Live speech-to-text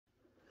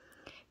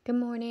Good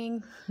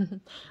morning,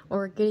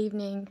 or good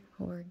evening,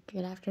 or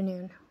good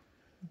afternoon.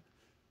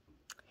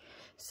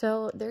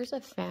 So there's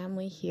a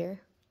family here,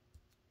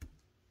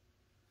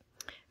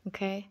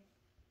 okay?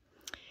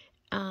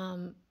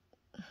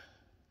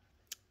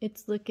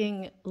 It's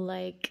looking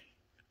like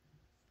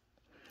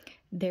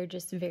they're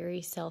just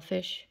very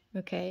selfish,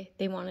 okay?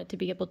 They wanted to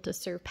be able to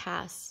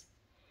surpass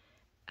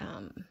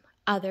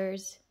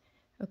others,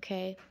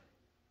 okay?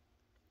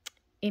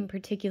 In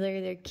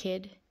particular, their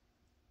kid,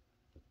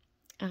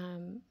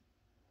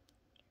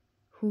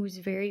 who's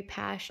very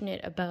passionate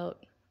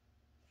about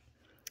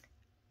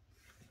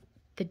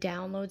the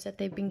downloads that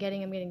they've been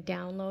getting. I'm getting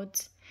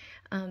downloads.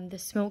 The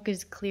smoke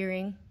is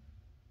clearing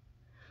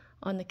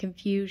on the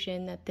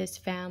confusion that this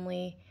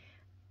family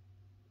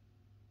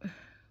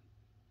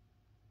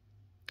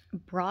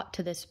brought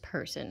to this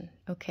person,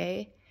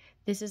 okay?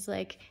 This is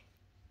like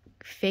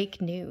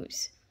fake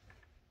news,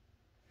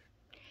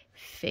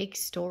 fake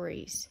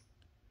stories,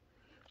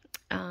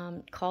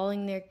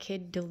 calling their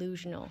kid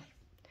delusional,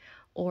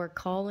 or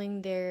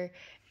calling their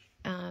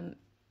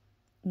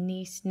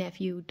niece,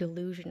 nephew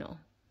delusional,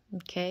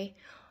 okay?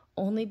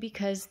 Only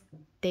because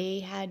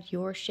they had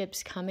your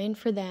ships come in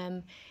for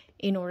them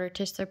in order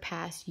to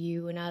surpass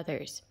you and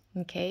others,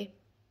 okay?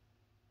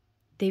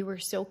 They were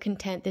so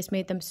content. This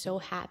made them so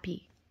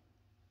happy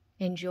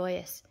and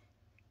joyous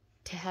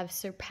to have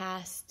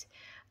surpassed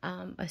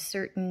a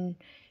certain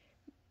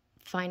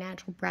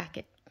financial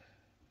bracket,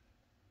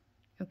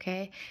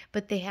 okay?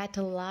 But they had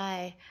to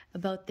lie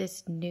about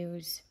this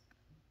news,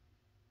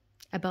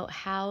 about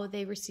how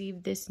they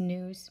received this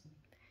news,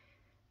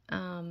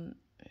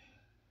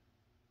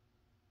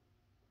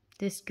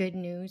 this good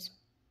news.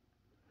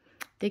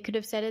 They could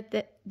have said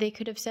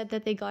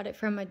that they got it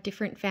from a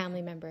different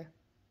family member,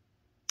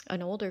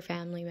 an older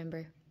family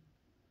member,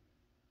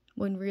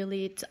 when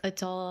really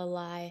it's all a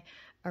lie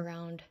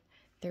around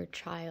their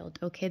child,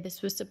 okay?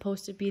 This was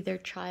supposed to be their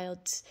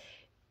child's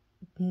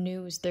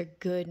news, their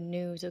good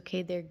news,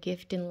 okay? Their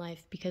gift in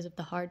life because of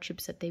the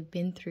hardships that they've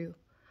been through,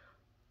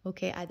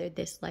 okay? Either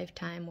this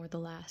lifetime or the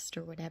last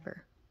or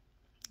whatever,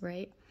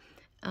 right?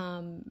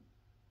 And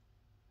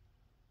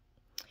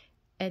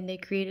they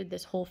created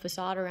this whole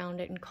facade around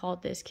it and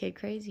called this kid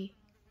crazy.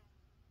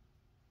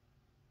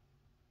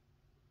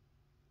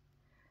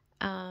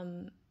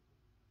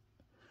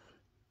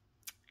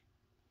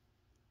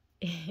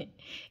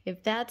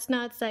 If that's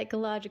not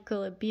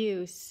psychological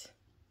abuse,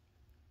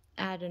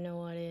 I don't know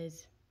what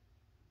is.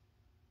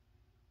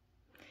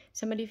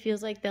 Somebody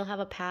feels like they'll have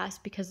a pass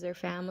because of their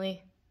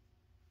family.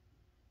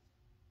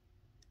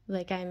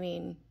 Like, I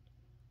mean,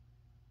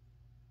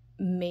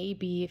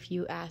 maybe if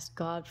you ask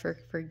God for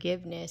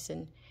forgiveness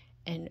and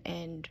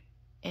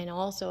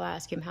also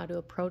ask him how to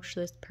approach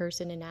this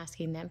person and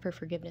asking them for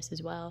forgiveness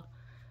as well.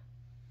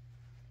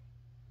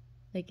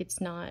 Like, it's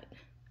not,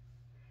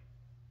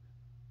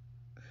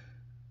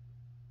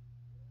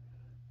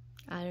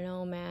 I don't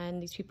know, man.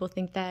 These people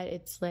think that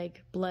it's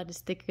like blood is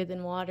thicker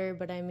than water,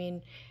 but I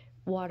mean,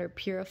 water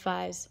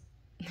purifies.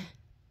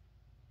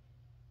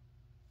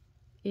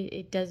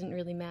 It doesn't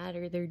really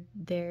matter.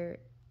 Their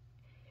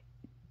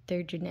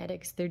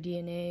genetics, their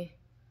DNA.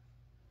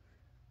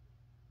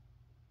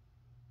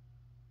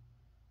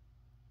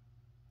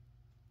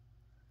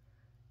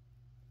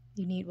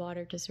 You need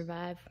water to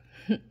survive.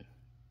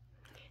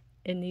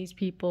 And these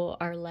people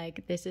are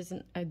like, this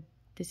isn't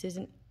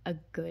a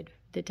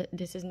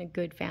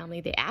good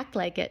family. They act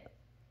like it.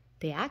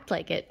 They act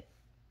like it.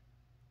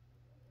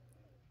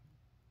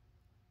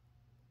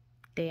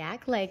 They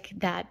act like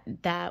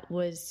that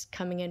was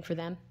coming in for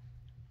them.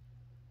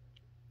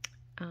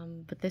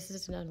 But this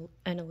is an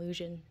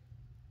illusion.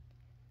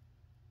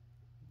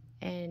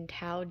 And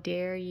how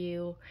dare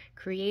you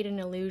create an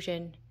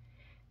illusion,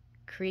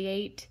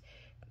 create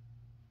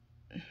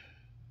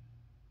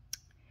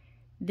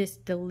this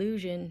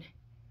delusion,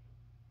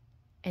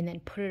 and then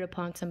put it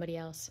upon somebody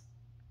else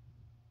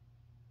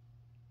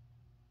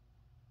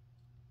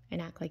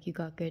and act like you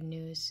got good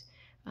news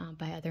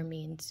by other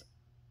means.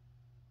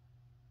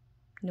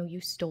 No,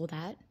 you stole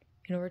that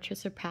in order to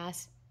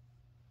surpass,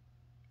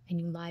 and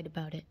you lied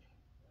about it.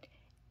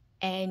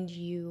 And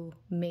you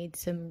made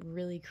some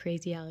really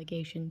crazy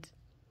allegations.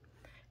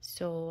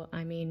 So,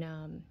 I mean,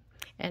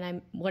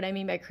 what I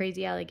mean by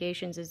crazy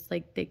allegations is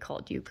like they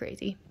called you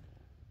crazy.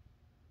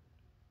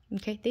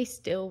 Okay, they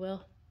still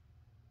will.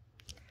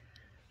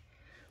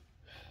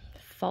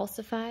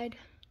 Falsified.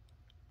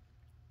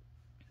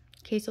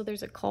 Okay, so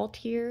there's a cult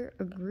here,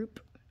 a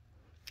group,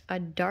 a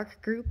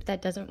dark group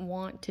that doesn't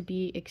want to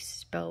be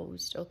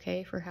exposed,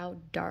 okay, for how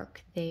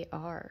dark they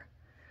are.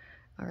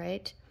 All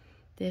right,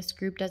 this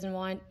group doesn't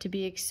want to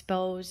be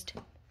exposed.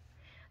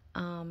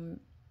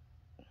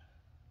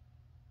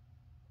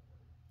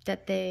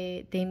 That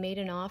they made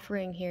an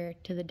offering here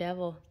to the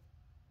devil,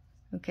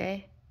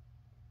 okay?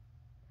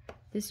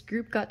 This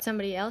group got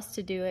somebody else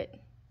to do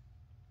it,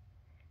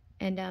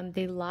 and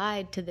they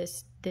lied to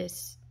this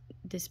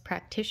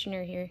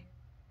practitioner here.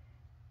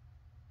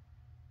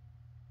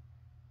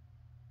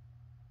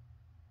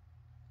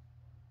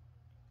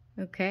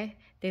 Okay,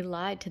 They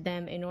lied to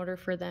them in order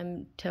for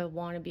them to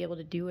want to be able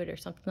to do it or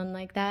something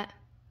like that.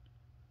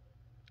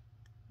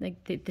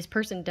 Like this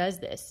person does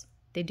this.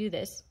 They do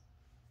this.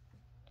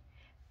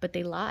 But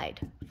they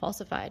lied,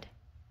 falsified.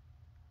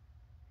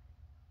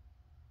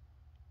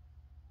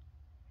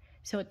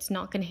 So it's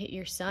not going to hit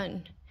your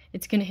son.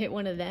 It's going to hit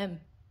one of them.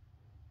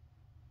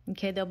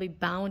 Okay, they'll be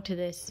bound to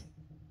this.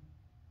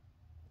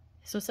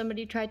 So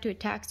somebody tried to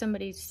attack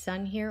somebody's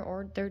son here,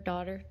 or their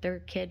daughter, their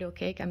kid,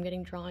 okay? I'm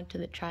getting drawn to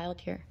the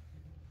child here.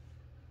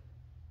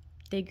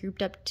 They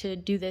grouped up to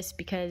do this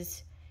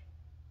because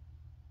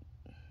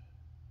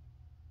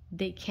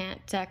they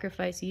can't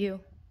sacrifice you.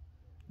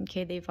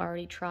 Okay, they've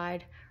already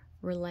tried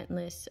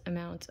relentless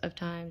amounts of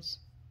times.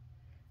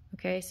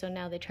 Okay, so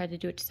now they tried to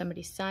do it to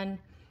somebody's son.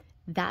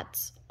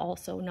 That's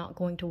also not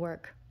going to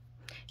work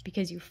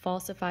because you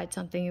falsified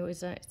something.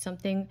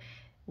 Something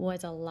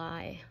was a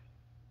lie.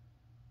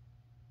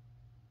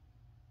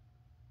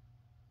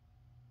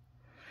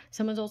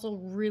 Someone's also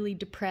really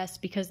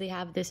depressed because they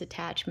have this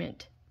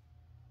attachment.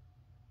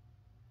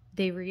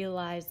 They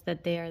realize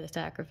that they are the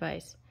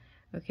sacrifice,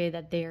 okay,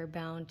 that they are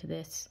bound to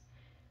this,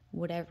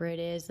 whatever it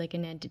is, like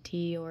an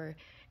entity or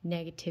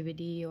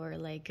negativity or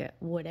like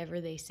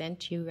whatever they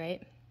sent you,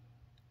 right?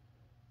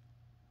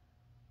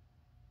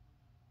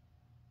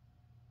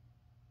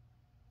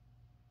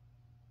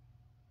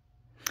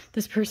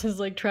 This person's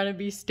like trying to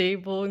be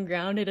stable and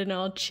grounded and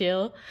all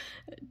chill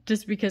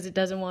just because it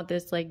doesn't want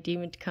this like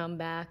demon to come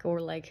back or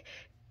like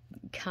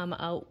come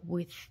out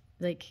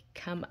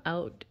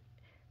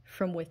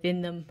from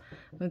within them,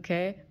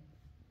 okay?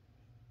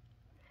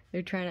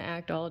 They're trying to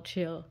act all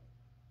chill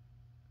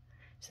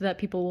so that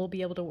people will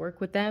be able to work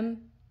with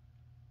them.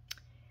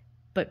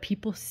 But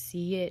people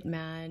see it,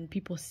 man.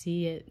 People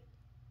see it.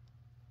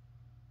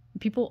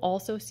 People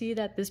also see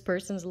that this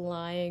person's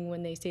lying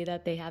when they say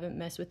that they haven't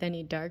messed with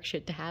any dark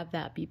shit to have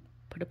that be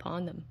put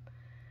upon them.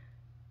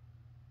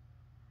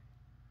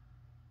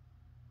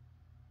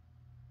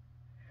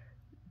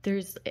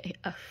 There's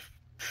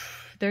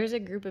a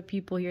group of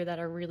people here that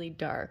are really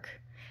dark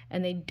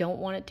and they don't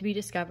want it to be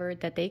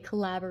discovered that they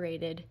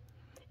collaborated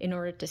in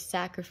order to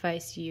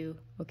sacrifice you,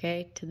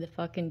 okay, to the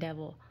fucking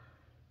devil.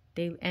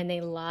 They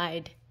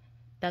lied.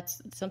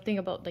 That's something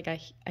about like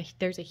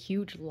there's a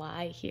huge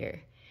lie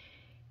here.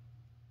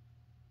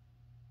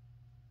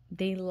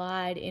 They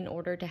lied in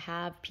order to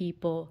have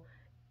people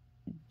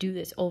do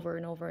this over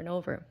and over and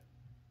over.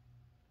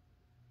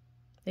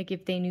 Like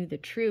if they knew the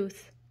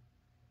truth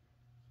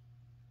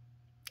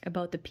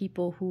about the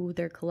people who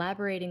they're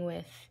collaborating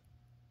with,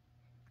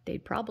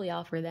 they'd probably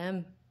offer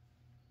them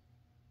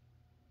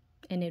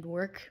and it'd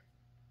work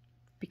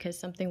because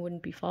something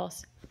wouldn't be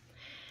false.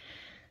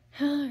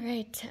 All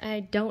right,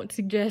 I don't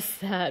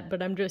suggest that,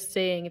 but I'm just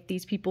saying if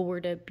these people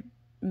were to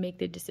make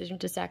the decision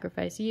to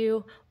sacrifice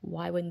you,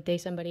 why wouldn't they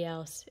somebody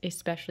else,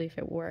 especially if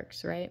it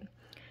works, right?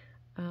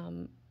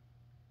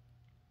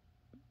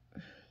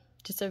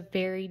 Just a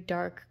very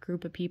dark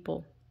group of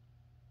people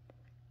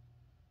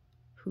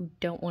who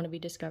don't want to be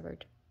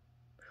discovered,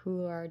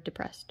 who are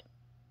depressed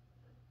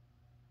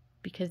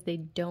because they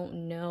don't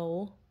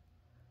know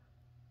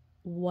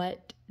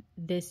what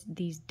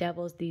these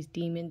devils, these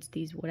demons,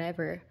 these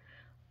whatever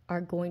are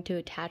going to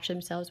attach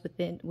themselves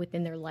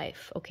within their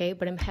life, okay?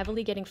 But I'm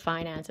heavily getting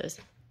finances.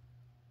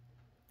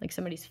 Like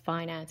somebody's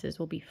finances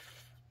will be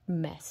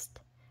messed,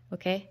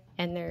 okay?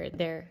 And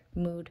their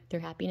mood,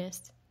 their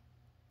happiness.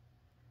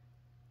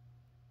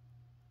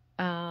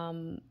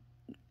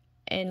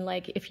 And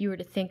like if you were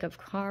to think of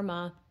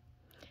karma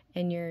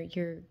and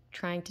you're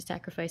trying to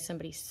sacrifice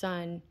somebody's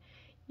son,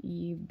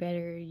 you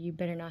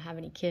better not have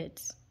any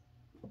kids.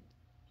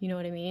 You know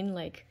what I mean?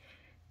 Like,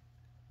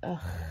 ugh.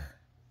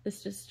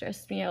 This just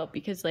stressed me out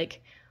because,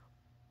 like,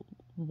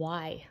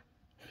 why?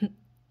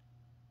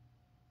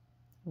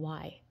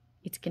 Why?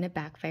 It's going to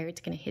backfire. It's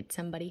going to hit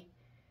somebody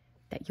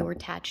that you're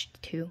attached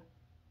to.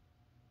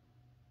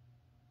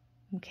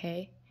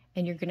 Okay?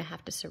 And you're going to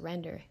have to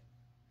surrender,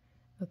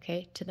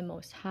 okay, to the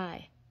Most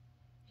High.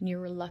 And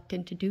you're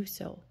reluctant to do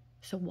so.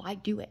 So why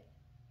do it?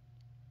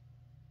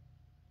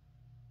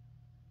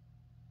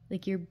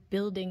 Like, you're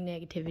building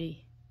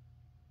negativity.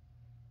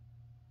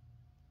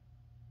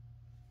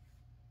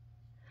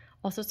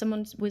 Also,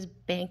 someone was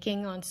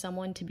banking on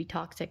someone to be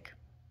toxic.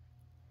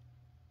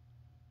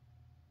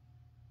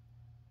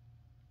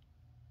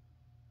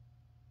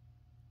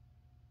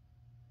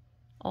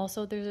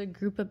 Also, there's a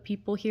group of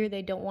people here,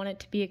 they don't want it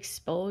to be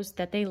exposed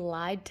that they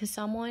lied to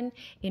someone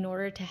in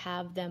order to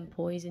have them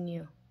poison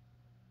you.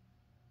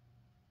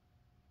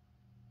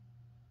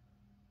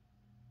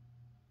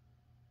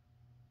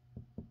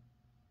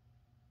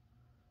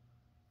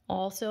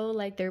 Also,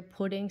 like they're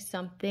putting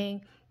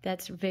something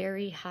that's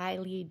very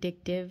highly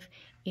addictive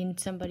in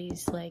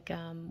somebody's like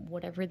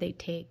whatever they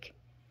take.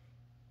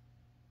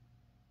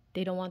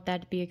 They don't want that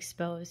to be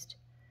exposed,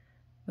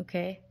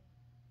 okay?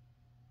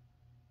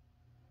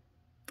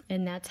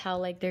 And that's how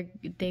like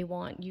they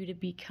want you to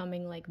be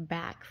coming like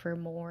back for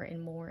more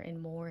and more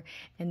and more,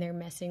 and they're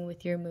messing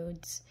with your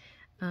moods.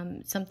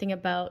 Something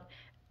about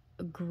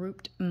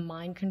grouped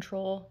mind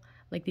control,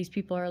 Like these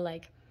people are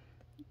like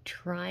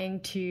trying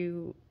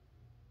to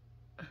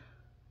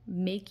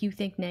make you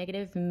think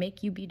negative,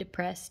 make you be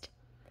depressed,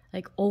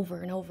 like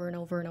over and over and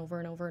over and over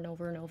and over and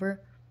over and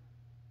over,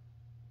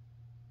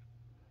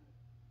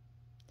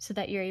 so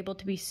that you're able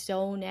to be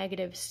so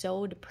negative,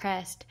 so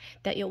depressed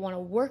that you'll want to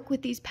work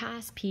with these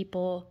past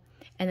people,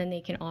 and then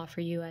they can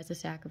offer you as a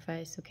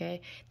sacrifice,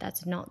 okay?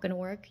 That's not going to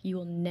work. You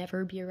will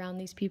never be around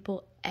these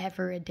people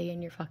ever a day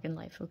in your fucking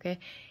life, okay?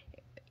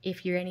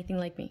 If you're anything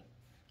like me.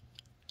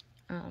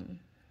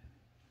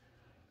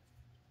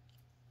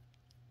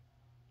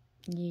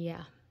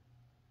 Yeah.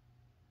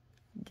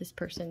 This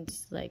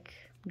person's like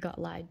got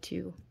lied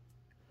to.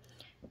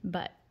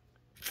 But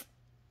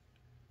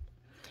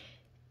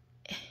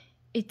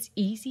it's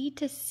easy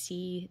to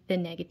see the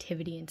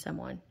negativity in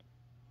someone.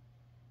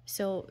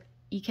 So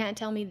you can't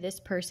tell me this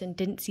person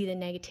didn't see the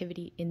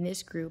negativity in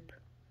this group,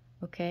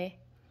 okay?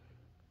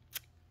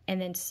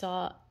 And then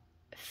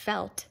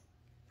felt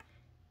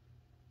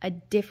a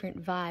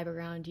different vibe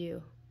around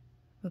you,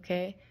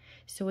 okay?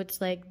 So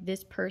it's like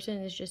this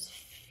person is just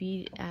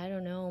I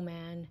don't know,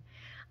 man.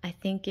 I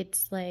think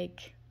it's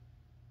like,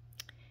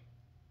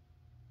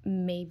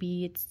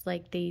 maybe it's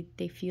like they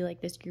feel like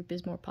this group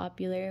is more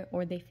popular,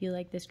 or they feel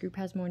like this group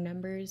has more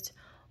numbers,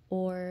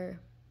 or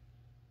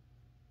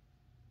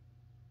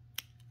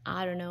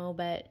I don't know,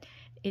 but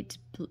it's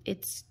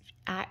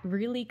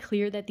really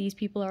clear that these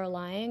people are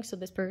lying, so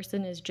this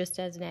person is just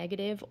as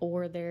negative,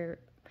 or they're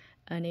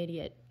an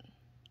idiot,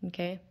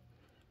 okay?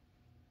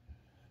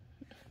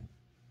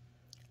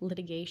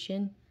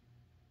 Litigation.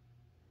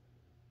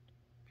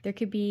 There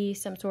could be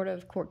some sort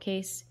of court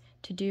case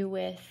to do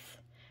with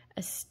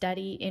a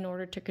study in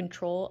order to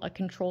control a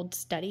controlled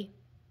study.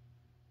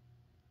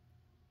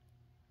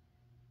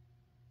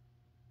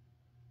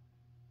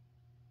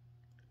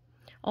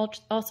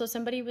 Also,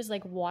 somebody was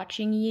like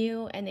watching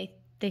you, and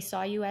they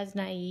saw you as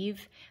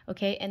naive,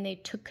 okay, and they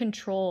took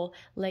control,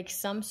 like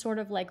some sort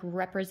of like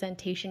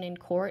representation in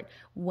court,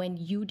 when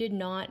you did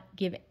not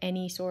give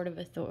any sort of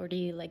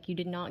authority, like you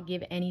did not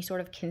give any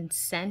sort of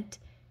consent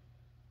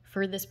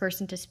for this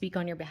person to speak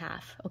on your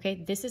behalf, okay?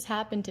 This has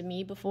happened to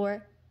me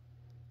before,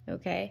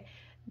 okay?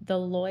 The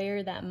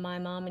lawyer that my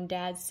mom and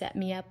dad set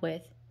me up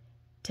with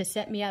to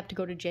set me up to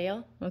go to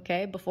jail,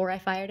 okay, before I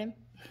fired him,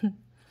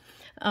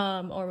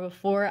 or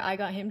before I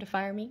got him to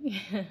fire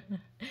me,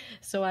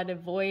 so I'd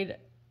avoid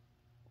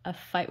a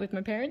fight with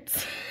my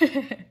parents.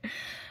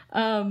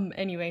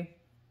 Anyway,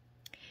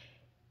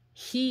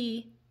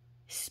 he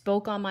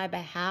spoke on my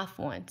behalf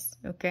once,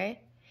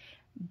 okay?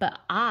 But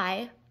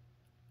I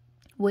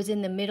was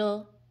in the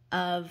middle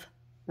of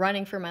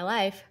running for my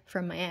life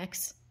from my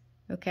ex,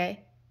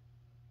 okay,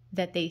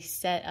 that they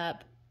set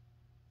up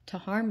to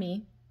harm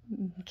me,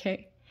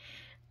 okay?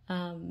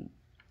 And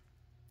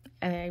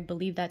I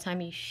believe that time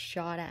he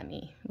shot at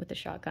me with a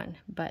shotgun.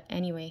 But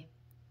anyway,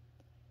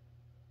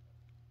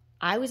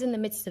 I was in the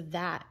midst of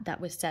that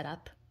was set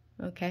up,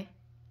 okay?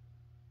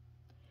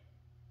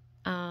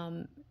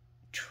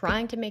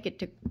 Trying to make it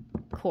to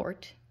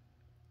court,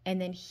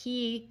 and then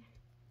he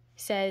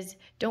says,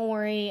 don't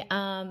worry,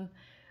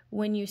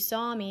 when you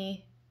saw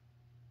me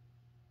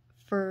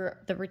for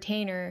the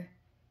retainer,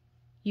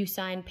 you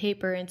signed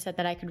paper and said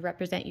that I could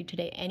represent you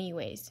today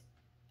anyways,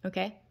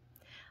 okay?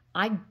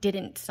 I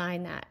didn't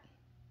sign that,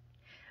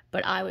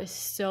 but I was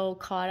so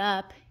caught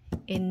up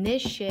in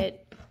this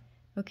shit,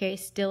 okay,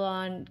 still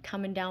on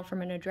coming down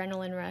from an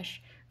adrenaline rush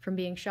from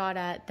being shot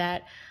at,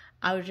 that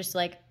I was just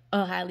like,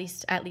 oh, at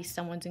least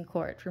someone's in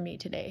court for me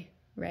today,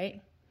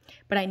 right?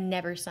 But I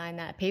never signed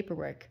that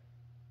paperwork,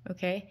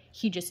 okay?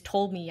 He just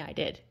told me I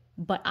did,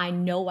 but I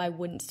know I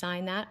wouldn't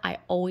sign that. I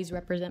always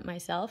represent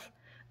myself,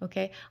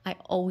 okay? I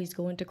always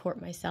go into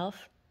court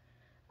myself,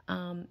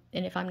 and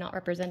if I'm not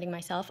representing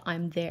myself,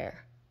 I'm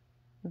there,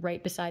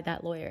 right beside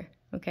that lawyer,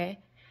 okay?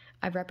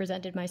 I've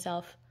represented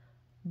myself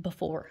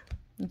before,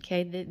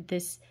 okay?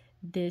 This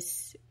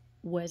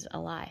was a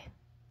lie,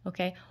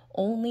 okay?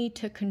 Only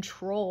to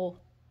control,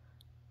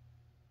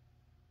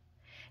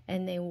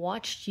 and they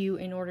watched you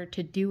in order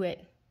to do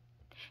it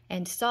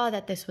and saw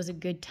that this was a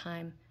good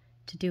time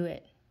to do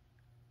it,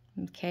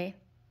 okay?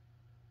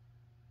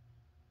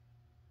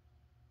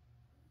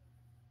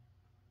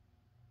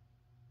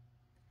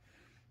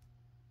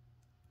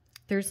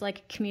 There's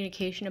like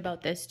communication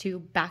about this too,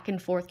 back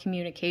and forth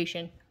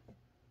communication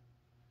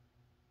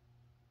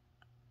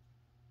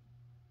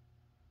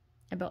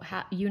about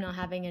you not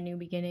having a new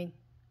beginning,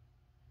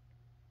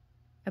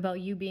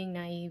 about you being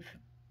naive,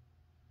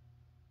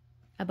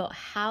 about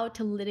how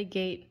to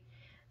litigate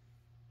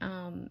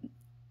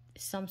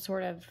some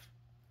sort of...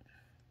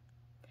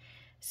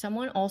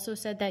 Someone also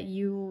said that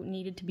you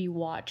needed to be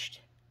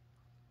watched.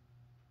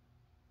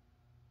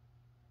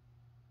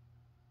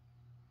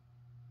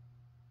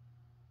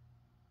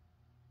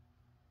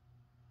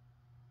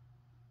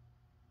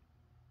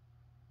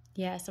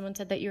 Yeah, someone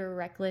said that you're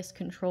reckless,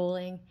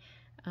 controlling,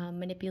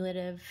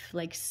 manipulative,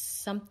 like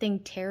something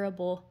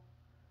terrible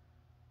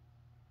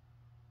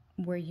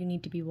where you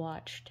need to be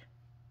watched.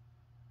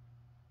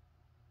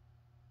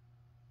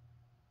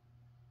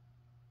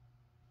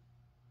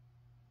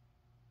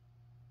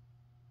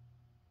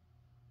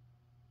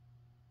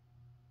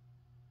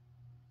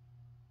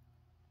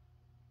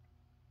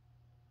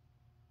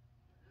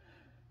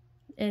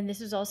 And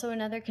this is also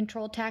another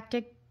control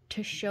tactic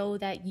to show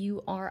that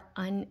you are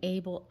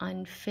unable,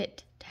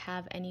 unfit to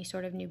have any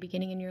sort of new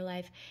beginning in your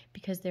life,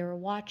 because they were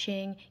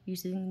watching,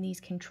 using these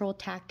control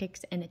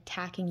tactics and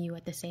attacking you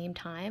at the same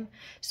time.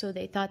 So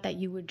they thought that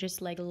you would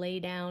just like lay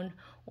down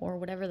or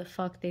whatever the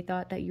fuck they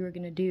thought that you were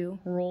gonna do,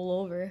 roll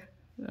over,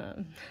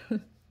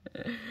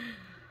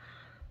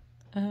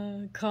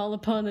 call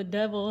upon the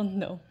devil.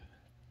 No.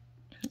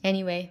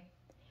 Anyway,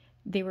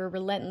 they were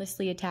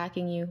relentlessly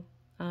attacking you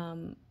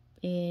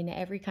in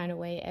every kind of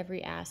way,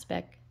 every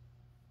aspect.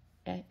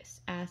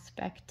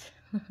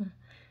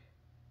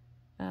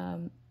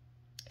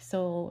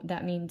 So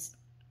that means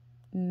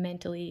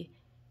mentally,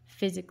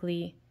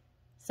 physically,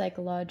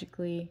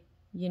 psychologically,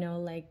 you know,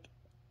 like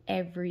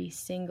every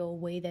single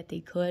way that they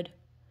could.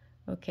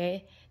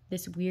 Okay,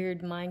 this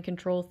weird mind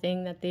control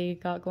thing that they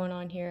got going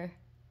on here,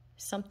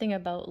 something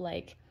about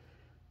like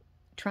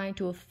trying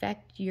to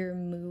affect your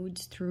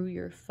moods through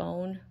your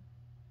phone.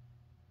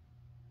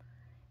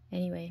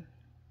 Anyway,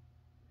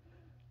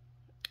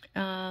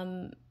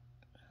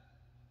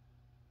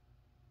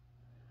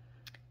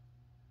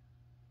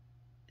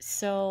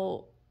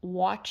 so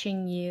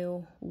watching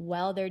you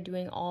while they're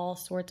doing all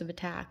sorts of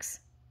attacks,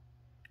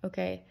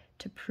 okay,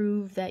 to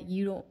prove that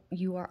you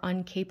are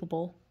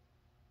incapable,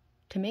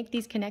 to make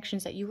these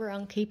connections that you are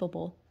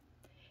incapable,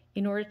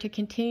 in order to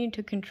continue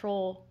to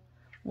control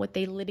what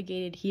they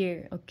litigated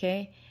here,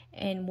 okay?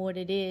 And what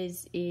it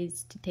is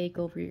to take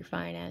over your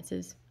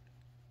finances,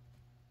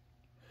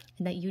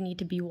 and that you need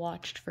to be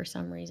watched for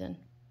some reason.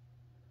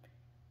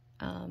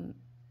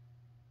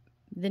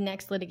 The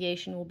next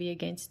litigation will be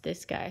against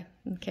this guy,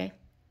 okay?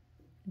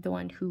 The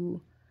one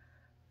who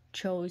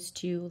chose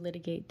to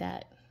litigate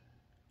that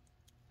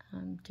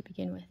to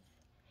begin with,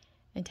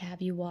 and to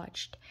have you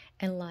watched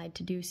and lied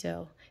to do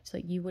so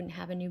that you wouldn't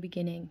have a new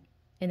beginning,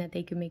 and that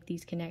they could make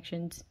these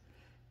connections.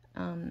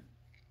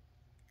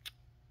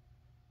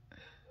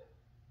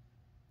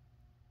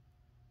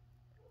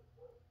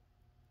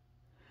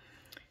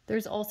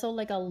 There's also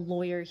like a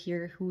lawyer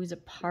here who is a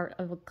part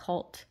of a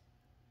cult.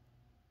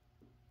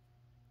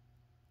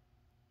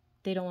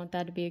 They don't want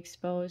that to be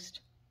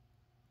exposed.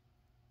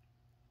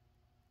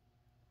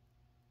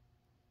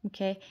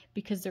 Okay,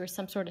 because there was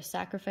some sort of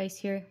sacrifice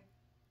here.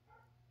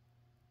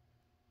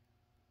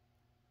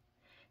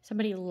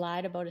 Somebody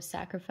lied about a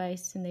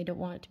sacrifice and they don't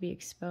want it to be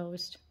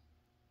exposed.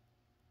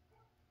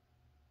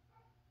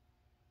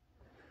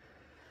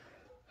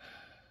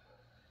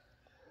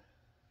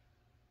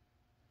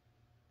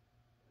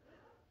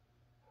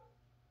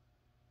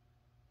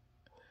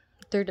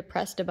 They're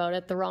depressed about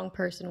it. The wrong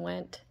person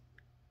went.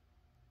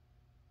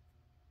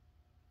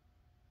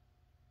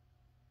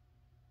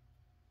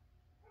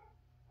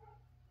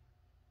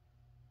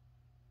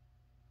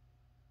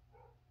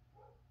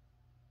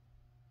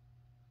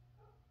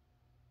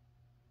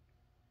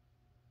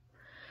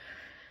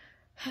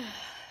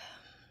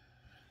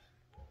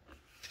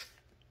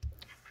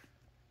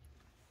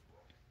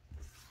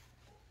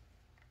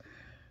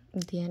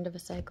 At the end of a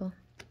cycle.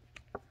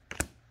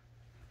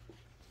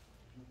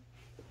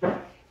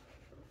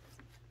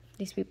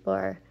 These people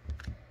are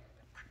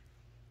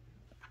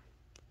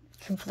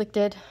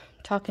conflicted,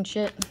 talking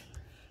shit.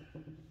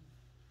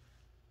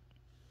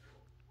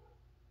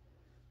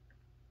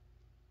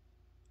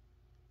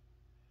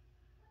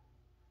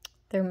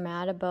 They're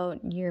mad about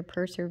your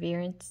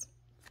perseverance.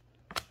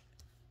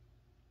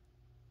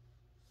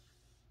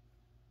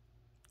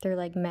 They're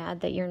like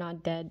mad that you're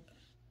not dead.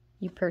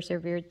 You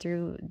persevered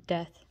through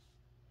death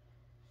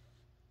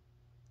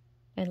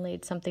and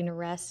laid something to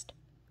rest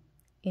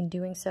in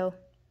doing so.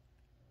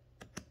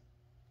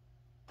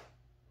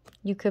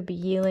 You could be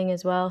healing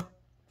as well.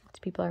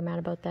 People are mad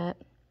about that.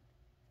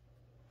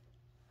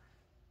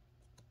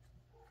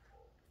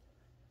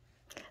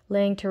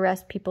 Laying to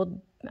rest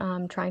people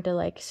trying to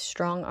like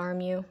strong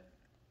arm you.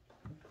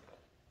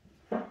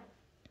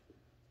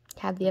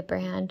 Have the upper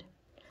hand.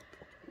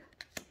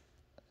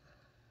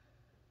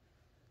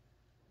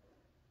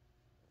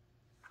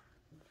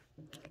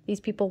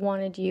 These people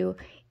wanted you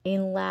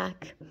in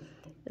lack,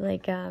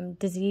 like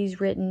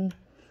disease-ridden,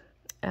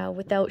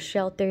 without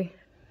shelter,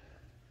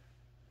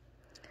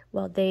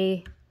 while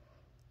they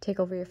take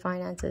over your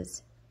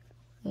finances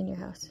in your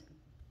house.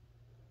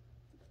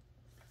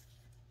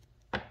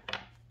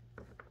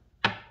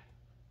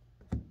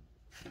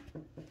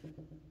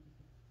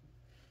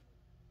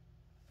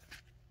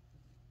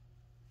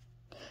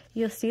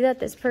 You'll see that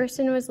this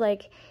person was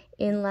like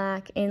in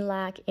lack,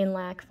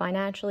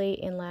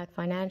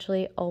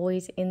 financially,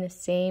 always in the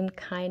same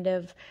kind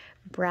of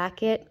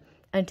bracket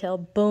until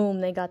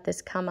boom, they got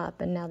this come up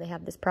and now they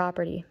have this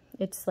property.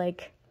 It's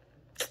like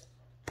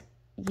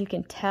you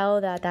can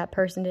tell that that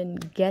person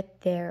didn't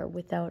get there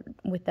without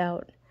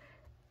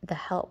the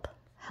help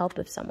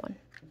of someone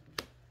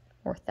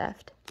or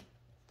theft.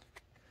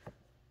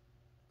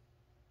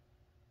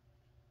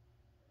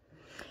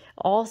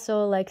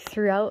 Also, like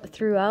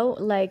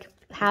throughout, like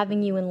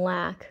having you in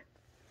lack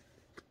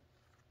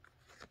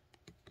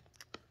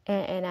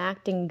and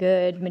acting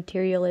good,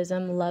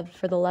 materialism, love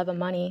for the love of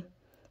money,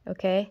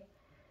 okay?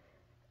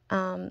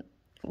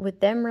 with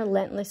them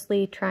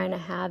relentlessly trying to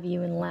have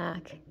you in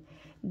lack,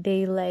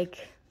 they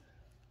like,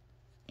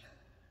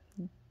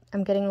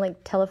 I'm getting like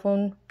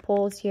telephone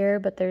poles here,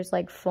 but there's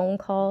like phone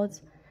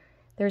calls.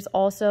 There's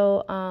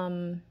also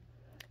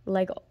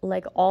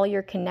like all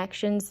your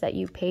connections that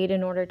you paid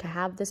in order to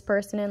have this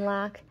person in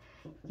lack.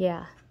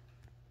 Yeah.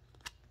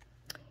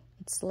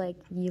 It's like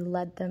you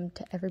led them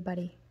to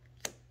everybody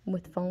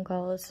with phone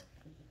calls.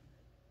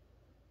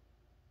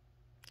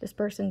 This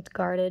person's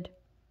guarded.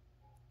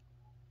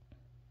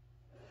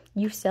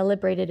 You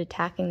celebrated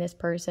attacking this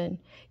person.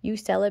 You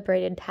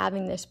celebrated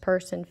having this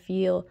person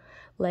feel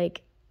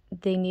like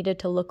they needed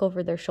to look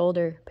over their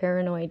shoulder,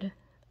 paranoid,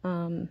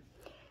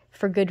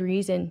 for good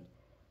reason.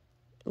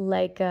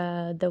 Like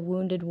the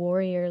wounded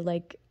warrior,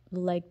 like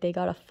they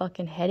got a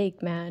fucking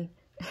headache, man.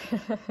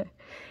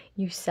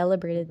 You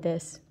celebrated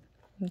this,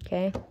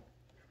 okay?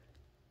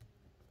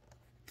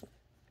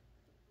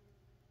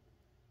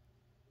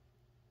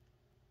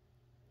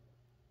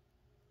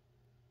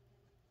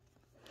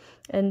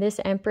 And this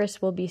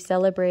Empress will be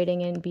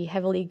celebrating and be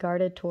heavily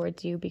guarded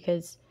towards you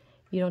because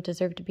you don't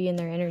deserve to be in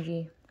their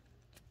energy.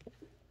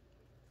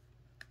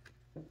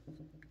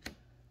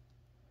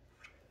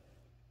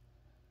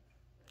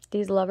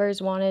 These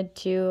lovers wanted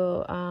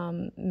to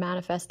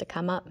manifest to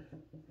come up.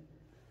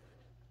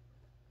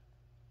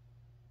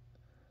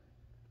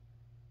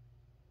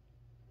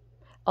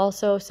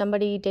 Also,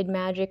 somebody did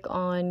magic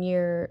on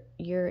your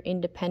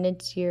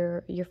independence,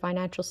 your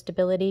financial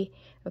stability.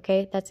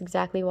 Okay, that's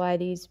exactly why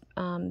these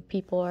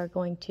people are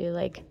going to,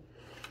 like,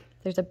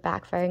 there's a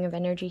backfiring of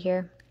energy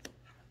here.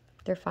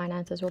 Their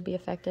finances will be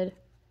affected.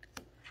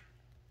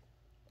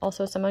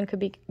 Also, someone could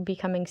be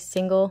becoming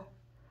single,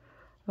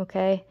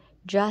 okay,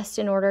 just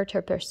in order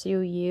to pursue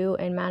you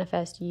and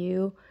manifest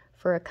you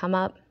for a come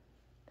up.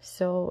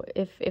 So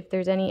if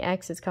there's any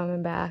exes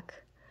coming back,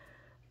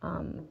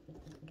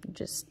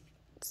 just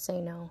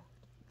say no.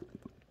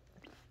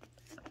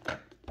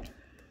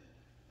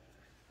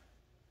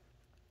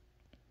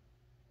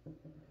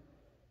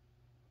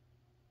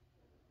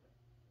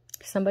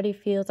 Somebody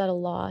feels at a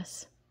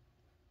loss.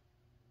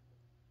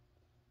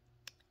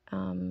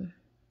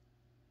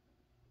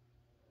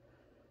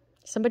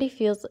 Somebody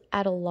feels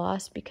at a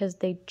loss because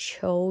they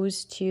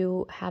chose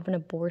to have an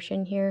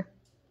abortion here.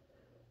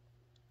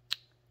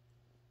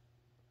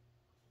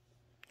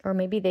 Or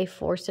maybe they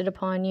forced it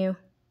upon you.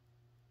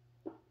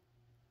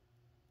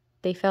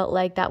 They felt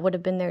like that would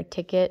have been their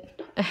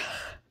ticket.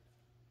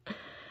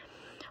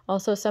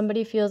 Also,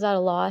 somebody feels at a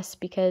loss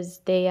because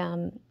they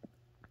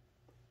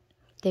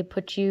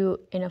put you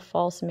in a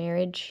false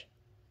marriage.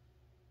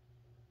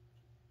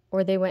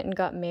 Or they went and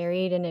got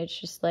married and it's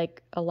just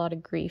like a lot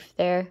of grief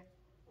there.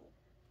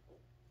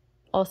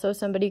 Also,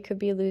 somebody could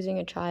be losing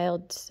a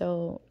child,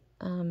 so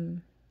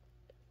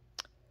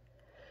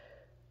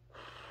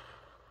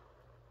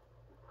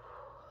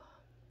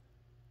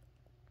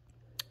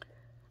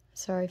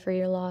sorry for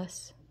your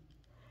loss.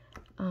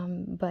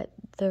 But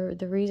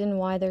the reason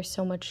why there's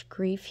so much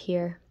grief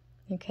here,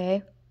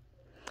 okay,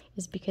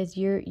 is because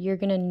you're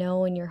gonna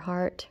know in your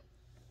heart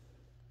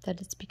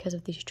that it's because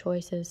of these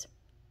choices.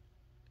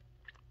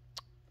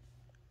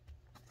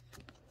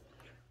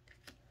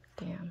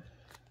 Damn.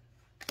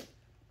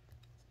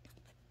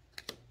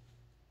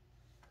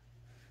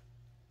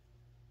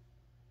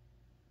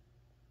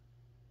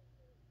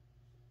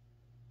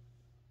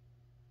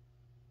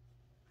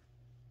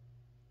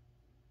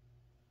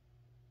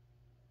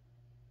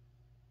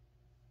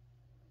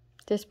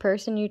 This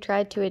person you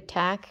tried to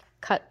attack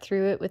cut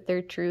through it with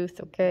their truth,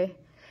 okay?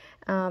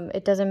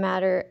 It doesn't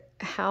matter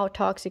how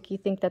toxic you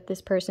think that this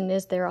person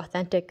is, they're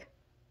authentic.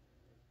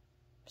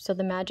 So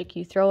the magic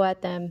you throw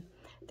at them,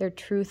 their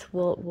truth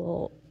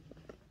will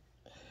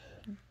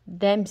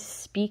them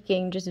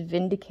speaking just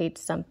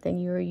vindicates something.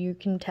 You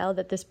can tell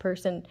that this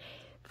person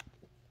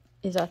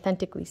is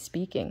authentically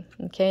speaking,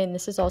 okay? And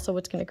this is also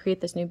what's going to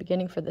create this new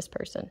beginning for this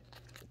person,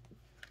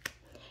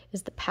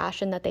 is the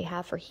passion that they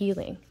have for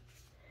healing.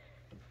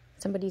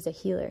 Somebody's a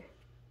healer.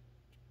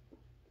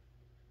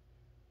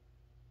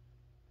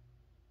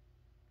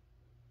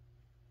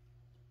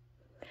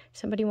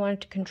 Somebody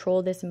wanted to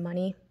control this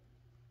money.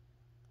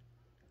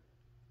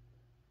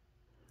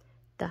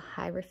 The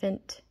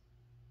Hierophant.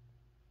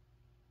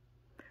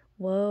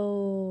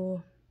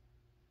 Whoa.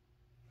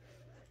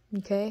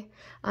 Okay.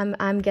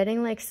 I'm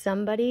getting like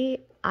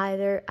somebody,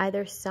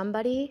 either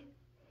somebody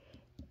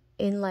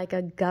in like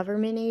a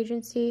government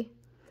agency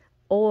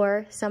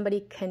or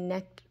somebody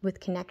with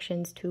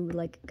connections to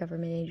like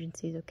government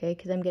agencies, okay?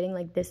 Because I'm getting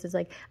like, this is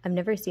like, I've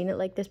never seen it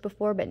like this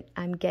before, but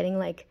I'm getting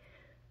like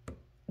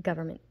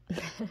government.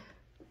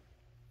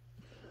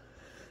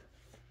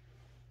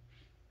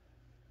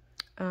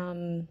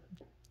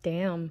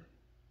 Damn.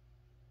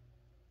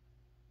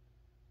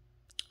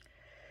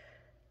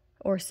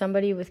 Or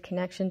somebody with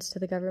connections to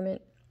the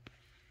government.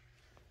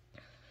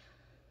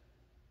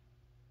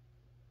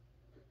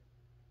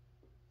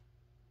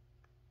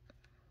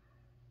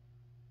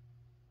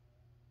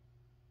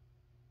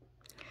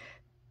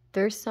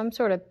 There's some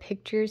sort of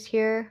pictures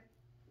here.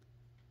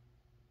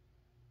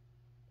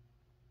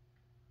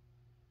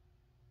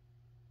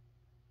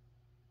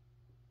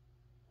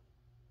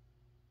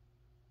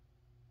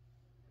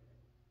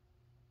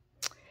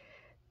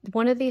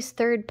 one of these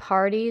third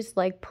parties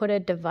like put a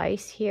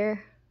device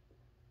here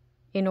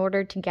in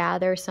order to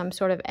gather some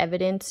sort of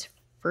evidence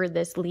for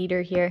this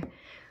leader here,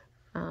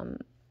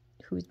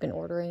 who's been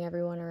ordering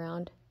everyone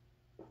around.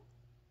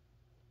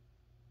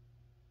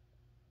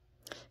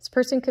 This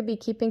person could be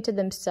keeping to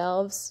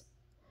themselves,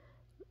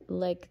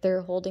 like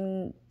they're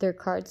holding their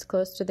cards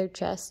close to their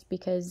chest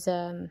because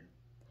of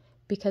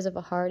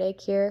a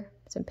heartache here,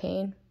 some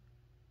pain.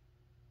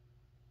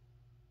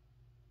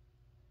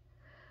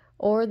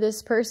 Or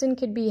this person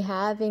could be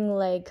having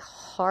like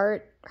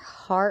heart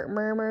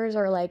murmurs,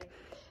 or like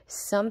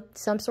some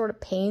sort of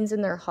pains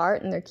in their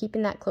heart, and they're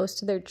keeping that close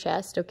to their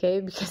chest, okay?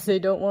 Because they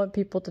don't want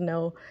people to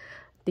know,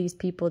 these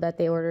people that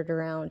they ordered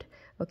around,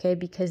 okay?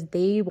 Because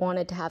they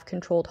wanted to have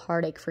controlled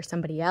heartache for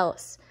somebody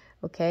else,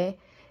 okay?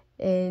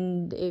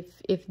 And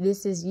if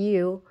this is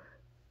you,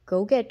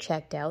 go get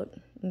checked out,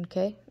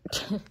 okay?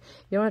 You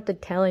don't have to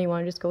tell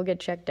anyone, just go get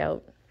checked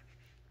out.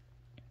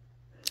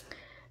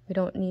 We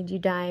don't need you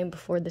dying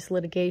before this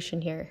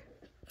litigation here.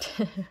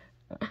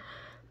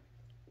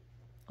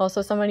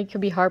 Also, somebody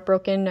could be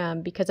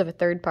heartbroken because of a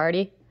third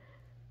party.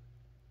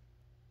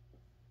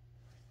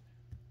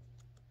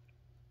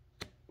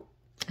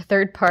 A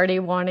third party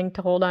wanting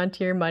to hold on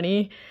to your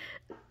money.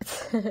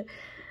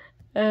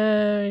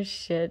 Oh,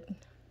 shit.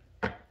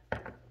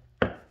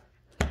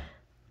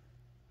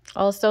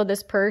 Also,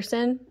 this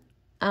person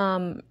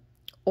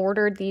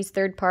ordered these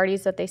third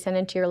parties that they sent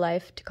into your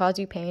life to cause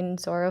you pain and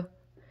sorrow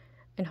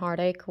and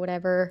heartache,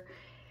 whatever,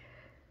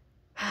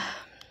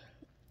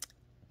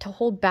 to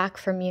hold back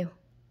from you.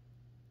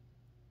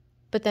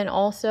 But then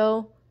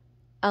also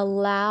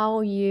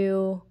allow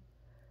you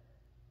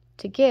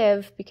to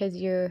give, because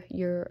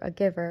you're a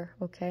giver,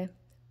 okay?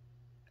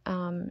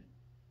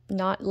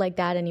 Not like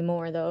that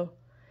anymore though,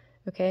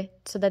 okay?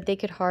 So that they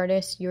could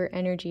harness your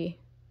energy,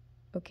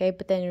 okay?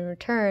 But then in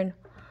return,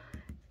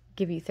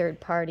 give you third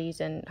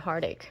parties and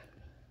heartache.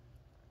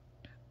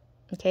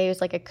 Okay, it was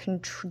like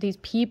these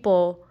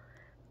people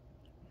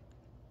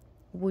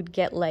would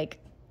get like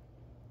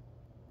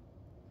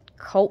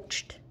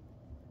coached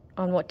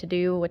on what to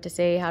do, what to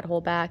say, how to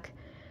hold back.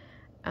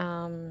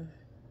 And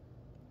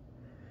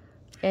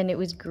it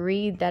was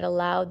greed that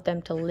allowed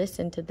them to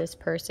listen to this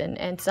person,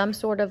 and some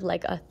sort of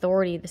like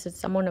authority. This is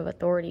someone of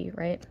authority,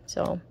 right?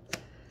 So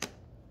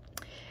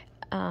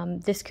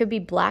this could be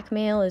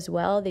blackmail as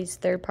well. These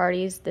third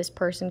parties, this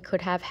person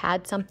could have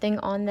had something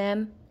on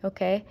them,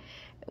 okay,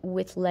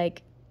 with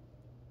like,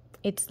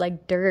 it's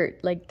like dirt,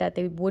 like that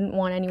they wouldn't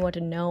want anyone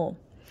to know,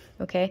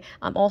 okay?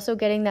 I'm also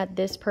getting that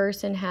this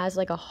person has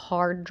like a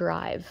hard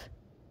drive.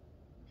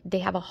 They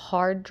have a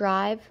hard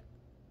drive,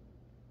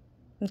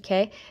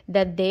 okay,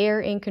 that they're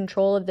in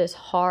control of this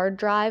hard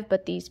drive,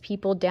 but these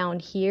people down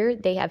here,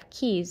 they have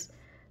keys,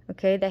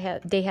 okay?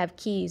 They have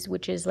keys,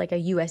 which is like a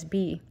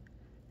USB,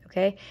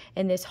 okay?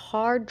 And this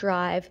hard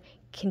drive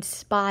can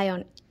spy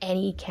on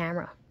any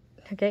camera,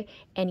 okay?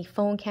 Any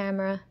phone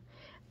camera,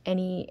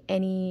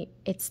 any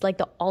it's like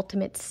the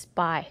ultimate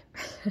spy.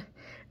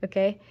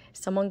 Okay,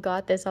 someone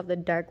got this off the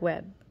dark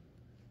web.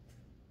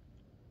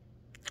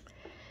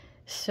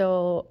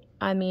 So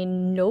I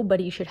mean,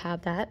 nobody should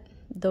have that.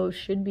 Those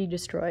should be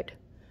destroyed.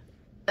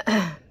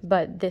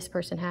 But this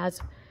person has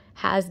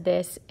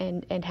this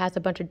and has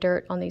a bunch of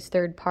dirt on these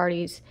third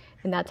parties,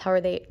 and that's how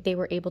they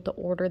were able to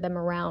order them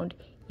around,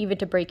 even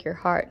to break your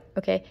heart.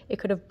 Okay, it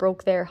could have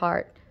broke their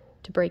heart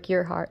to break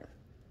your heart,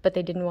 but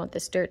they didn't want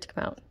this dirt to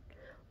come out.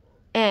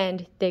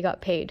 And they got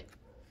paid.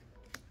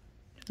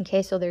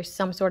 Okay, so there's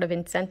some sort of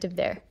incentive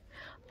there,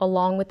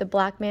 along with the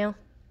blackmail.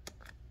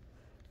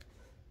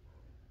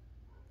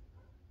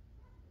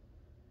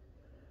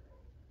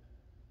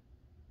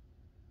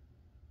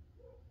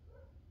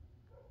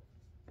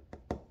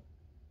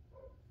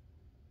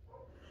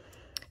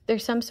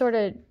 There's some sort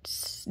of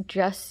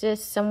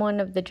justice. Someone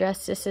of the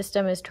justice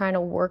system is trying to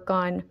work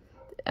on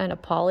an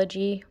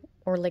apology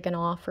or like an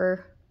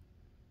offer.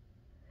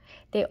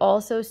 They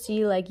also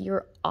see like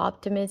your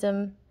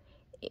optimism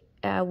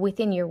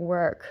within your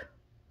work,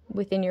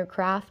 within your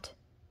craft.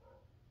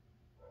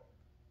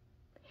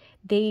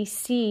 They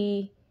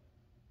see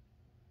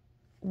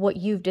what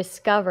you've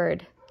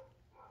discovered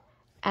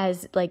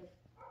as like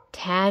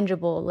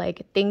tangible,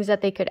 like things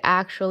that they could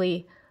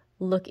actually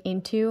look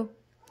into,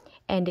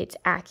 and it's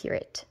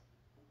accurate,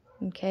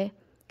 okay?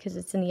 Because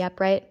it's in the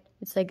upright.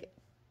 It's like,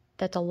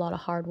 that's a lot of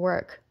hard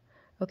work,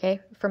 okay?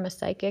 From a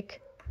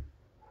psychic.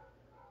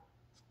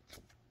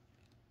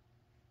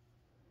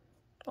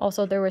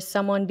 Also, there was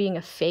someone being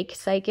a fake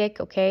psychic,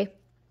 okay?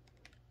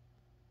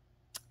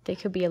 They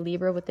could be a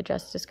Libra with the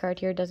Justice card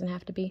here. It doesn't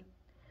have to be.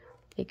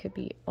 They could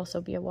be also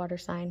be a water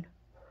sign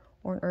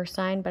or an earth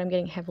sign, but I'm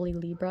getting heavily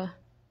Libra.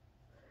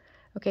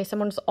 Okay,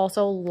 someone's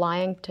also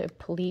lying to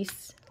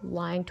police,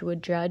 lying to a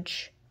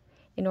judge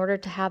in order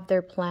to have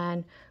their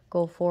plan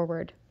go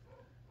forward.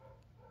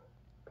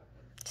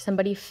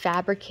 Somebody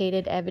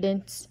fabricated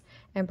evidence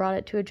and brought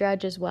it to a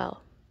judge as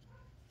well.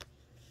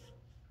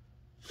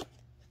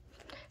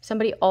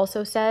 Somebody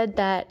also said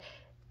that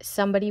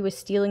somebody was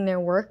stealing their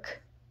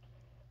work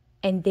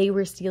and they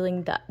were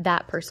stealing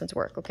that person's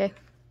work, okay?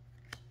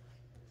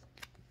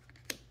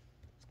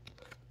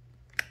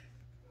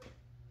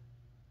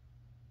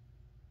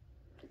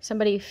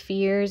 Somebody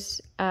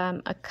fears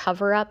a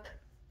cover-up.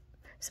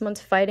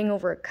 Someone's fighting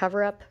over a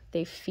cover-up.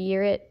 They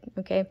fear it,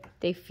 okay?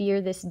 They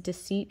fear this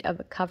deceit of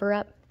a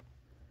cover-up.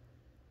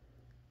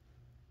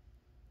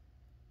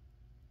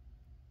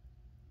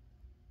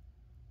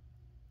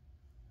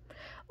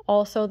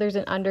 Also, there's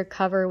an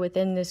undercover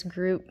within this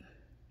group.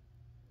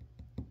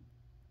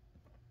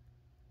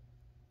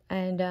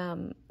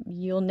 And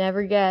you'll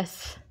never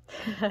guess.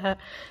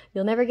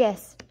 You'll never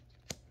guess.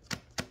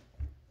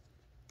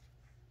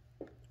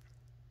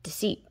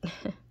 Deceit.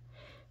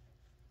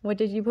 What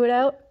did you put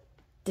out?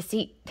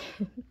 Deceit.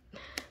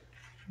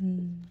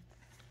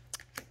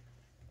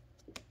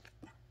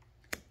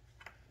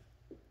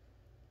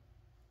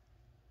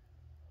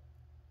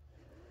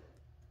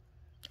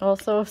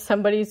 Also, if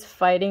somebody's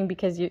fighting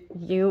because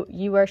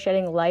you are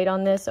shedding light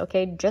on this,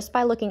 okay, just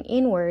by looking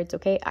inwards,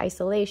 okay,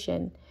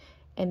 isolation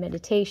and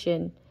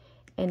meditation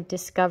and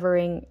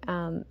discovering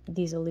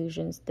these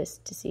illusions, this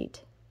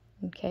deceit,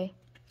 okay.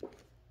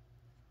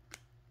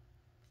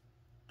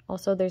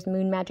 Also, there's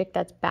moon magic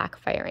that's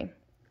backfiring.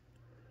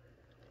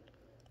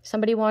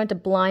 Somebody wanted to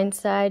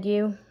blindside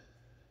you.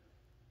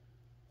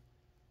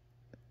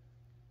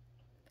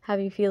 Have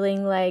you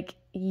feeling like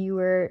you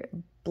were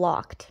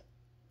blocked?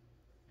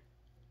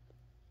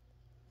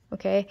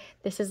 Okay,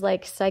 this is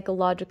like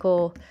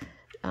psychological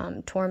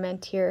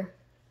torment here.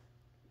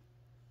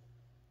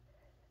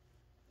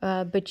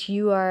 But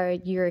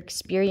you're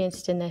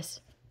experienced in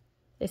this.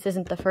 This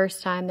isn't the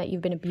first time that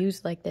you've been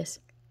abused like this.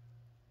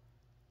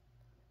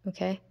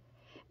 Okay?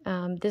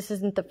 This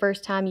isn't the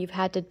first time you've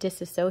had to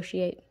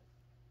disassociate.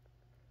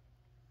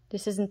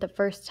 This isn't the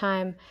first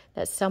time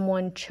that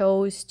someone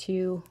chose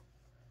to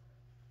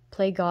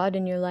play God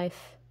in your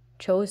life,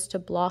 chose to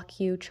block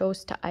you,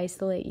 chose to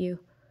isolate you,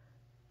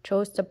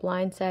 chose to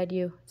blindside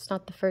you. It's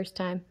not the first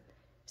time.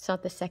 It's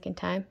not the second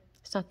time.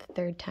 It's not the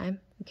third time.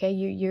 Okay,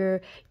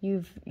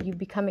 you've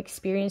become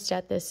experienced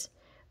at this.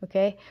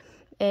 Okay,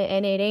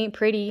 and it ain't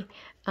pretty,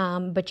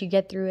 but you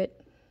get through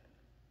it,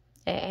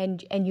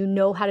 and you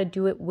know how to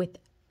do it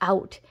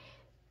without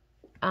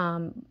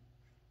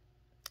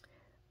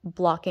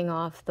blocking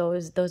off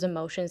those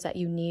emotions that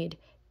you need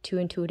to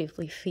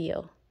intuitively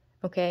feel.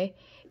 Okay,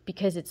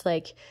 because it's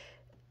like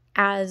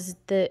as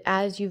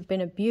you've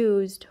been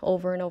abused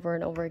over and over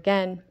and over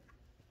again,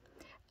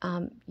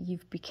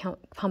 you've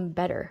become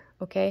better.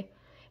 Okay,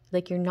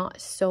 like you're not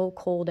so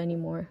cold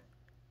anymore.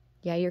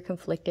 Yeah, you're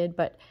conflicted,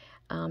 but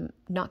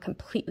not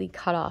completely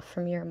cut off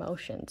from your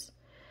emotions,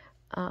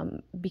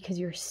 because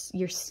you're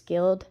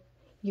skilled.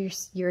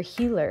 You're a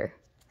healer.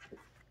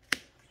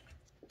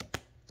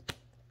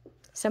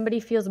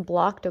 Somebody feels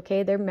blocked,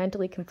 okay? They're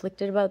mentally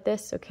conflicted about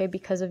this, okay,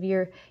 because of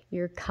your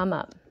come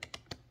up.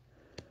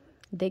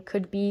 They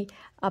could be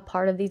a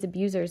part of these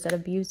abusers that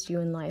abused you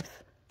in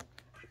life.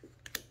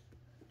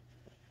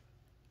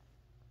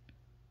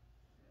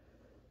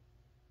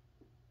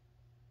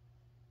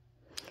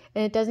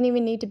 And it doesn't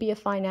even need to be a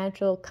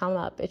financial come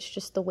up. It's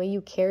just the way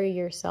you carry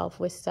yourself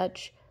with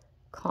such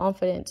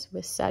confidence,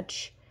 with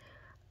such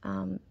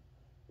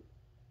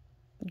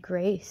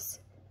grace.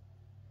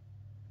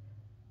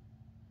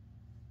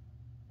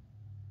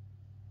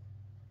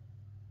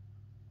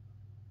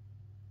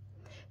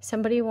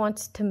 Somebody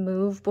wants to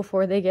move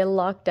before they get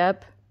locked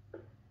up.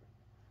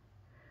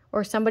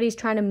 Or somebody's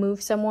trying to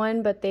move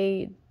someone, but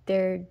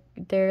they're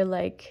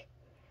like,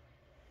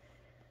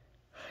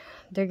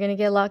 they're going to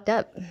get locked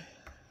up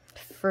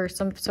for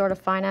some sort of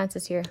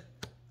finances here.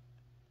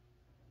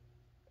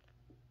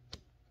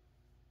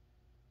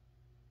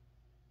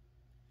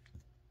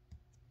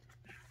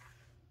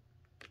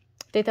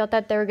 They thought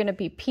that they were going to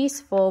be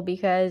peaceful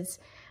because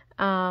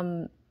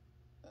they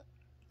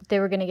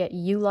were going to get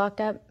you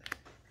locked up.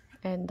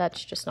 And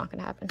that's just not going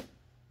to happen.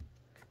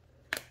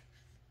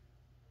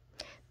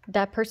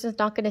 That person's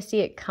not going to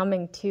see it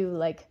coming too.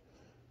 Like,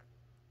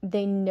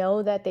 they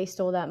know that they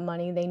stole that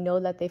money. They know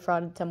that they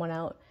frauded someone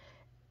out.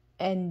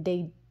 And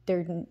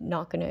they're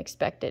not going to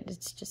expect it.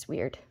 It's just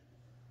weird.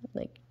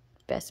 Like,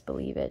 best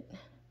believe it.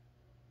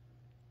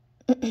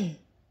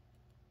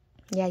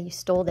 Yeah, you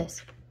stole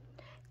this.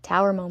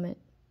 Tower moment.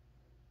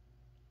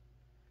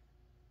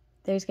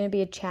 There's going to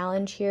be a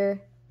challenge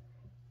here.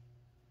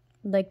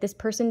 Like, this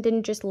person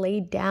didn't just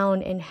lay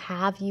down and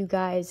have you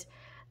guys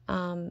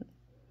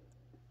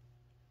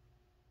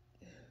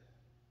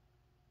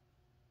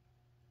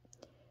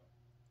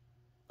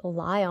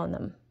lie on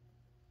them.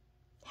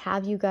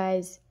 Have you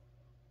guys...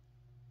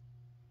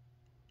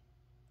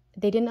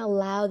 They didn't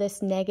allow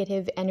this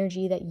negative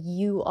energy that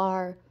you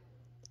are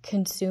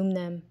consume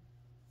them.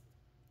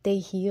 They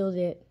healed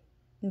it,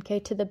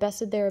 okay, to the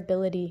best of their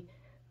ability,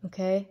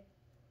 okay?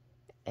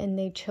 And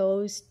they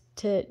chose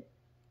to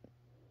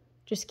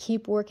just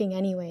keep working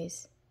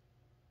anyways.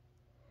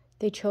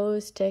 They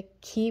chose to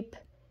keep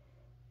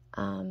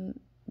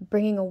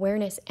bringing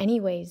awareness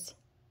anyways.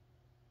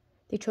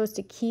 They chose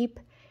to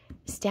keep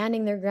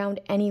standing their ground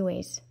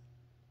anyways.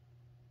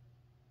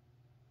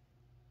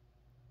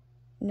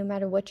 No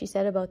matter what you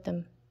said about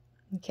them,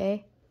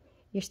 okay?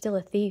 You're still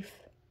a thief.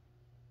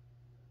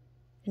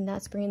 And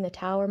that's bringing the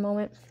Tower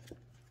moment.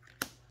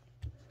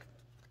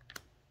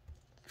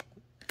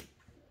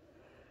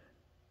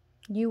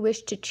 You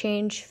wish to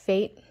change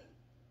fate,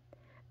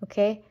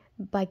 okay,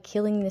 by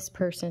killing this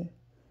person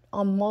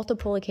on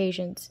multiple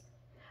occasions.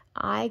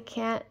 I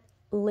can't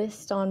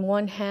list on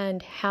one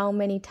hand how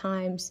many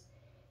times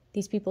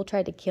these people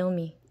tried to kill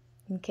me,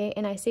 okay?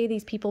 And I say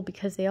these people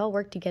because they all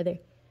work together,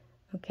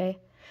 okay?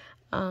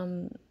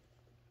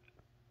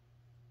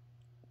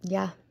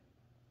 Yeah.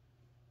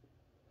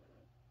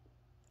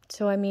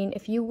 So, I mean,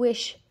 if you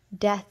wish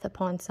death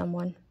upon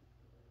someone,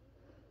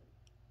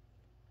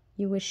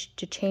 you wish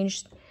to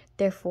change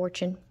their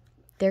fortune,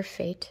 their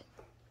fate,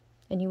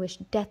 and you wish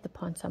death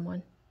upon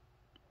someone,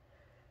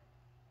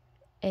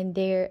 and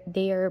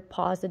they are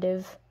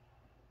positive,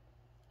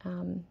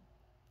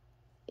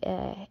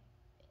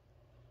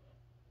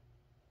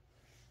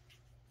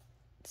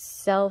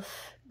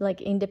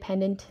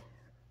 independent,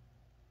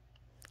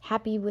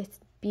 happy with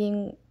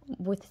being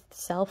with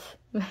self,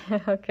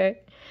 okay,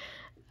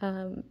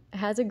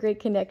 has a great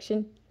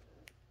connection,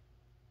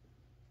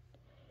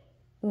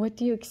 what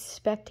do you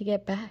expect to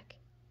get back?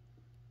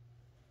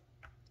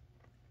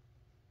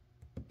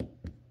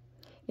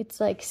 It's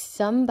like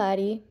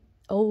somebody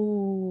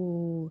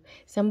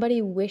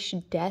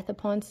wished death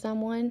upon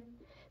someone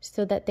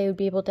so that they would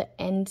be able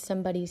to end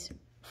somebody's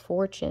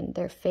fortune,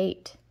 their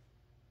fate.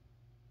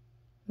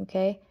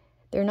 Okay?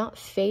 They're not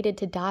fated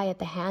to die at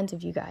the hands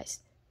of you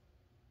guys.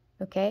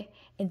 Okay?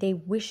 And they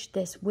wish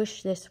this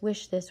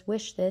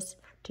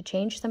to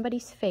change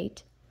somebody's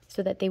fate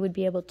so that they would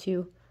be able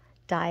to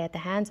die at the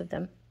hands of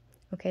them.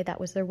 Okay?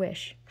 That was their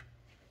wish.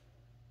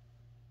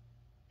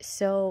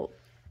 So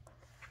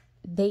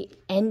they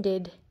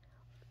ended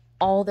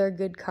all their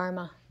good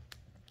karma.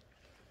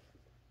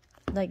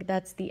 Like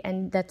that's the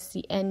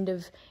end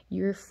of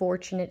your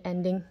fortunate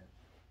ending.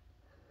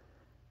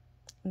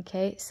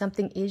 Okay?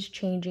 Something is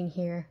changing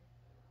here.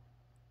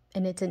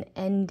 And it's an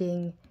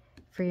ending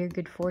for your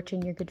good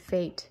fortune, your good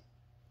fate,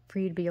 for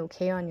you to be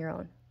okay on your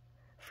own,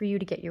 for you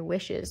to get your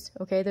wishes.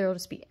 Okay? There will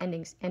just be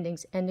endings.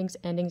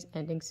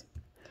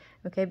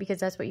 Okay? Because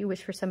that's what you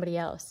wish for somebody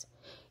else,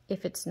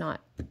 if it's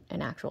not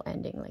an actual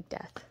ending like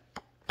death.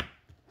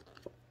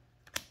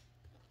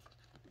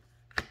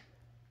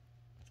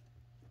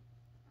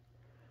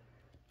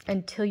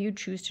 Until you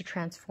choose to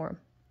transform.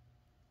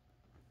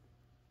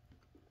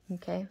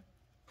 Okay?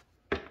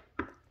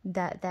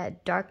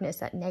 That darkness,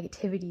 that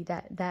negativity,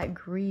 that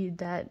greed,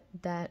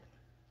 that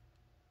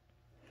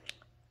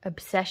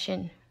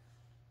obsession,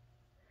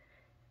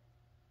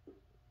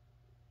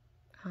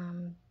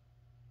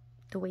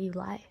 the way you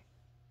lie.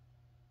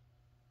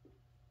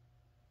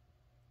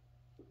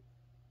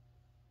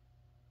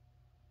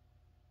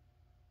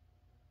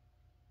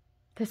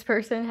 This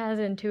person has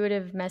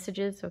intuitive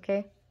messages,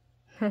 okay?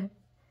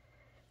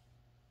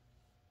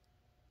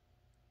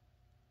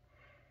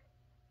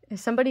 If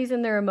somebody's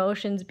in their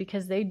emotions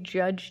because they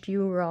judged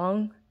you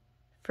wrong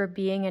for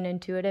being an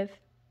intuitive,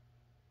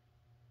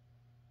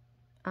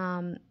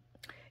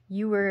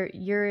 your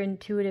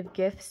intuitive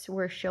gifts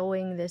were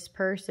showing this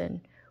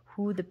person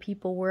who the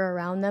people were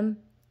around them,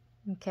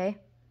 okay?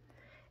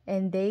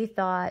 And they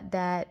thought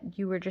that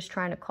you were just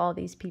trying to call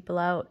these people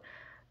out,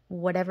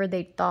 whatever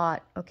they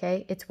thought,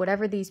 okay? It's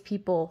whatever these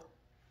people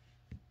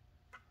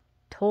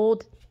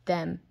told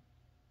them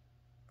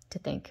to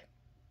think,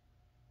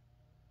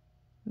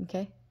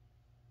 okay?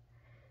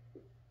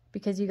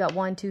 Because you got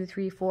 1, 2,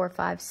 3, 4,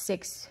 5,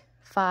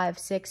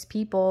 6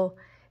 people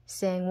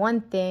saying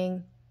one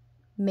thing,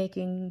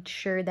 making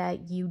sure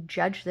that you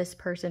judge this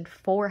person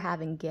for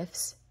having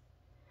gifts,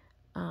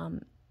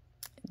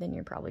 then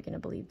you're probably going to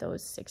believe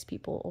those 6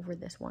 people over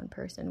this one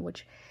person,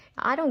 which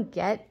I don't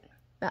get.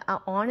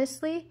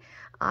 Honestly,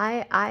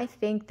 I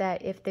think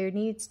that if there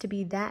needs to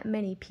be that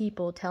many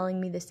people telling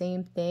me the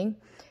same thing,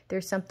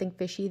 there's something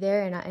fishy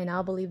there, and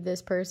I'll believe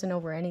this person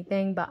over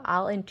anything, but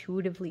I'll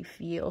intuitively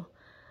feel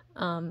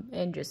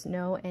and just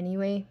know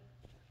anyway,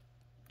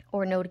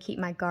 or know to keep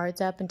my guards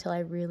up until I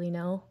really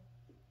know.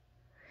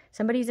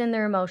 Somebody's in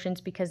their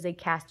emotions because they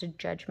casted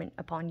judgment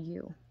upon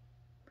you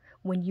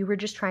when you were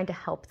just trying to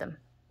help them.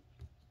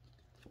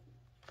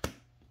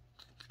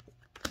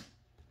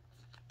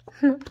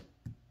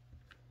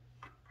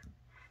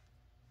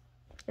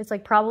 It's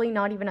like probably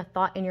not even a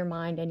thought in your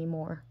mind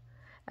anymore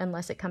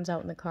unless it comes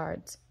out in the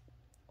cards,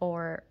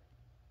 or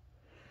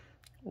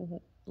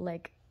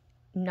like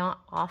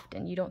not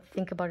often. You don't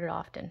think about it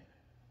often.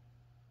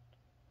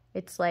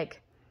 It's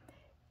like,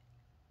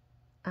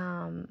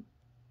 yeah,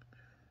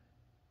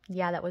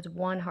 that was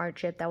one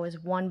hardship, that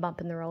was one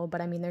bump in the road, but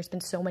I mean, there's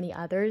been so many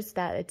others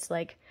that it's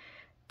like,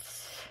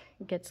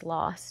 it gets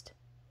lost.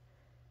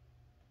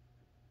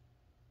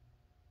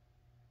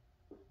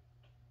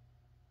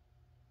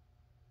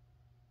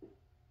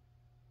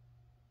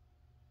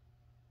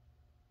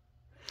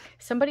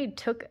 Somebody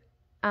took,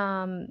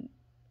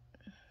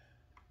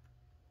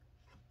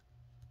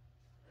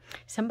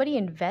 somebody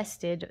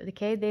invested,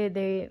 okay?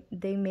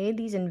 They made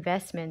these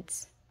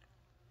investments,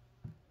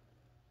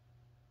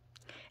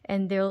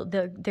 and they're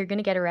going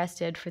to get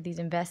arrested for these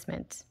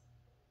investments.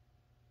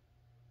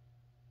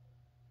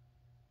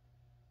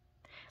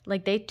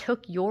 Like they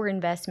took your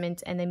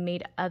investments and they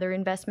made other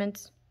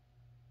investments,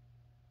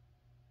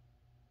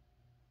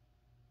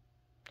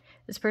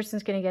 This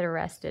person's going to get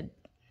arrested.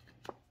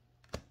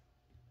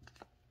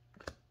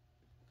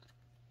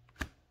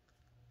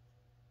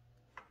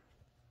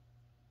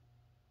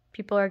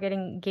 People are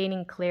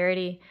gaining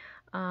clarity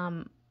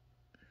on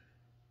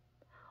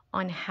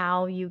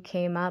how you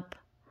came up,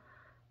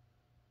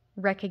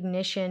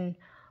 recognition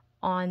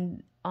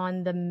on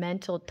the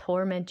mental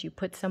torment you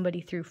put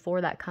somebody through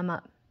for that come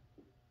up.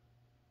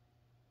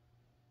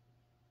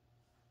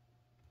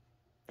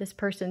 This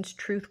person's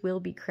truth will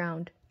be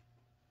crowned,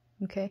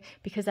 okay?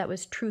 Because that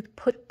was truth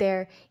put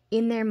there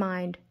in their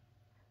mind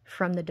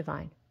from the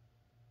divine,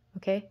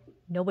 okay?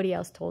 Nobody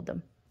else told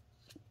them.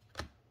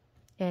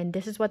 And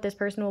this is what this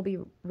person will be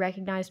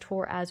recognized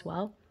for as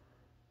well.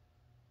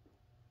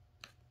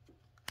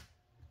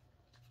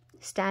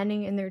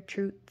 Standing in their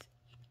truth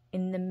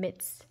in the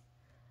midst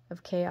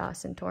of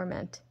chaos and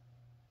torment.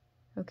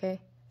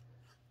 Okay?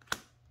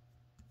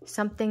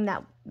 Something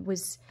that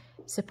was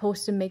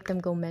supposed to make them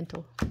go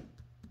mental.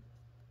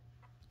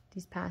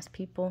 These past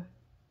people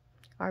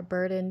are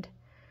burdened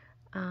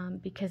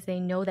because they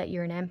know that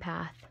you're an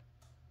empath.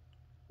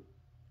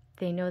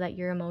 They know that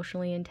you're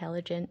emotionally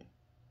intelligent.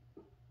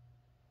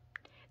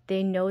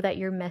 They know that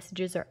your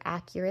messages are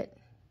accurate.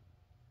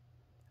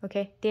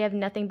 Okay? They have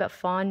nothing but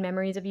fond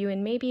memories of you.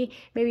 And maybe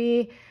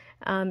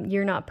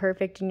you're not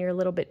perfect and you're a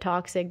little bit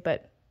toxic,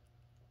 but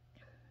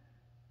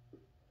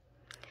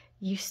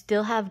you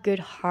still have good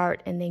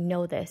heart, and they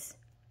know this.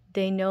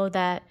 They know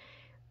that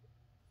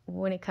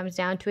when it comes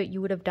down to it, you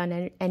would have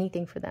done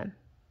anything for them.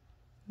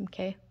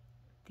 Okay?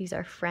 These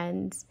are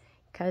friends,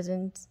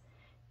 cousins,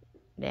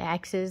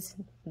 exes,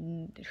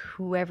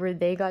 whoever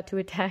they got to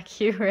attack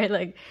you, right?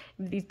 Like,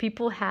 these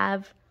people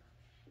have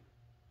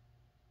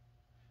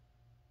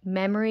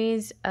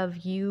memories of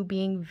you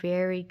being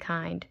very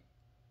kind,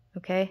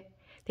 okay?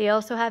 They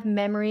also have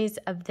memories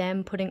of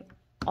them putting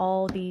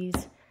all these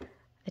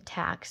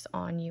attacks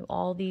on you,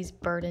 all these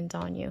burdens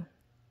on you,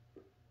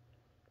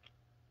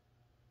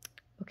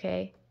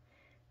 okay?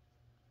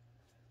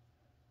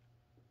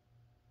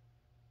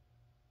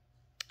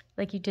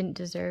 Like, you didn't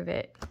deserve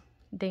it.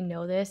 They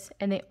know this,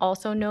 and they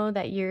also know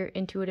that your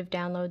intuitive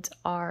downloads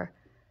are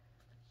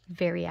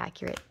very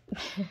accurate.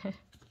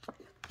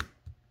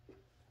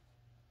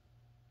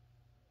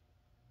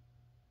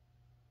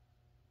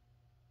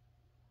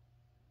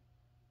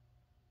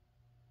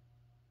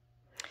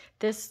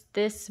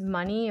 This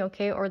money,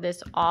 okay, or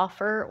this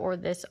offer or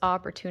this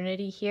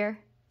opportunity here,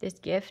 this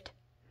gift,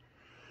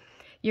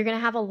 you're going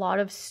to have a lot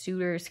of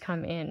suitors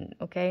come in,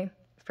 okay,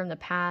 from the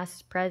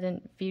past,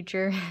 present,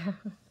 future.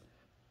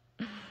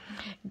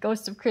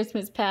 Ghost of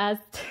Christmas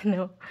past.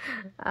 No.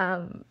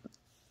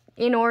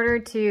 In order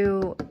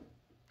to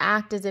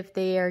act as if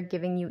they are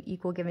giving you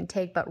equal give and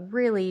take, but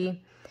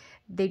really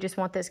they just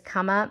want this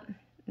come up,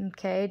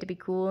 okay, to be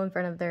cool in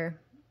front of their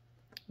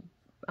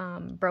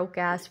broke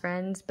ass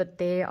friends, but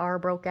they are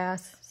broke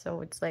ass.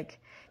 So it's like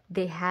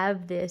they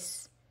have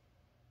this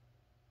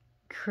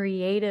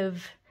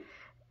creative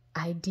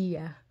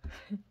idea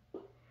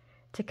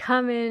to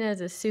come in as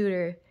a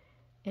suitor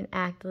and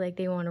act like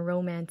they want to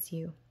romance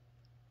you.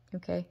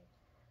 Okay,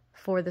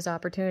 for this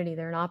opportunity.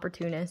 They're an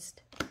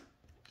opportunist.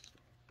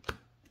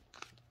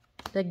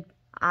 Like,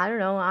 I don't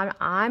know,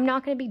 I'm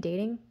not going to be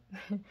dating.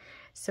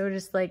 So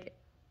just like,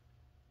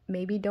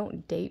 maybe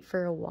don't date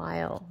for a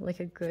while,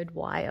 like a good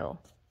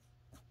while.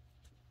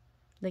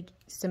 Like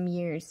some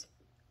years.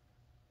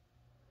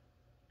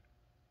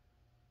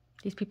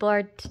 These people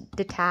are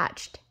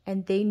detached,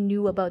 and they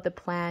knew about the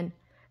plan,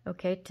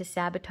 okay, to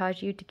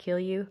sabotage you, to kill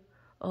you.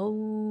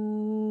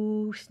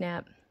 Oh,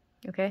 snap.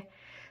 Okay?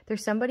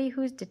 There's somebody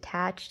who's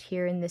detached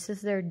here, and this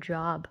is their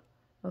job,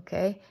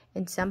 okay?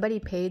 And somebody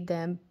paid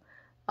them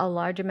a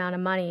large amount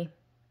of money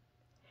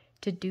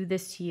to do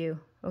this to you,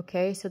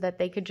 okay? So that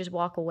they could just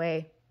walk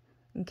away,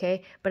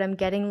 okay? But I'm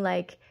getting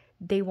like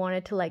they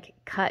wanted to like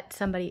cut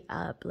somebody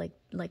up,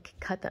 like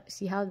cut them.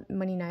 See how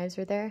many knives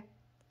are there?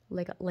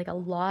 Like a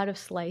lot of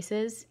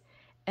slices,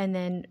 and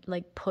then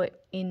like put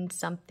in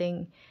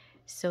something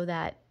so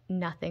that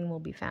nothing will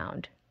be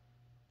found.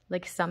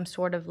 Like some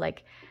sort of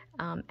like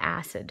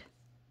acid.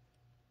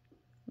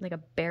 Like a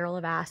barrel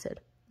of acid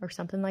or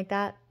something like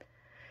that,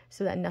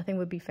 so that nothing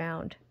would be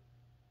found,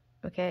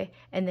 okay?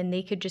 And then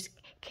they could just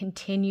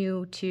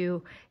continue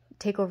to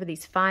take over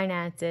these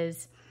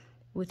finances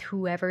with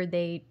whoever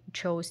they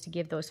chose to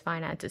give those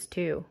finances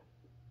to.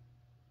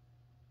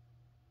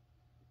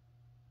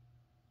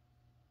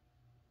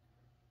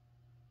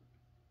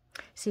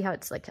 See how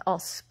it's like all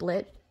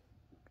split?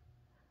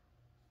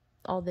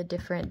 All the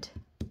different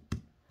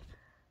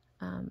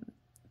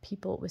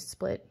people, it was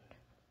split.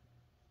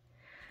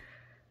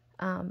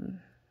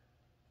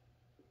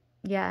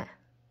 Yeah,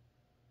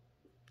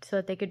 so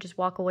that they could just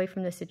walk away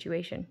from the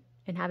situation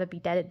and have it be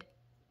deaded,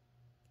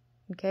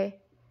 okay?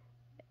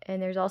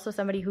 And there's also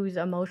somebody who's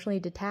emotionally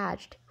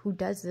detached who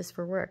does this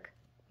for work,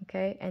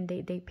 okay? And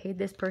they paid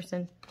this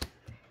person,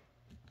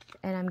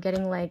 and I'm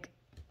getting like,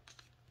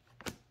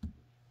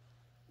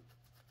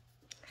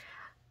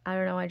 I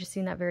don't know, I just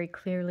seen that very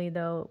clearly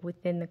though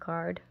within the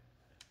card.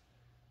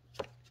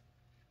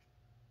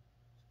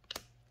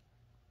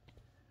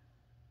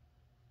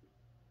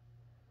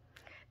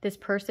 This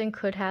person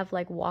could have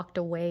like walked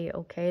away,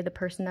 okay? The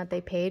person that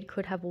they paid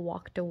could have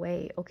walked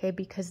away, okay?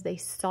 Because they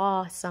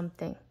saw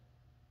something.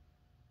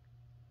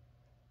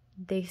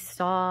 They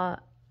saw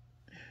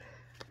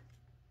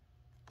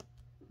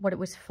what it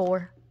was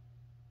for,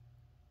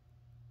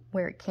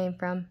 where it came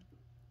from.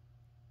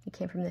 It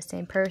came from the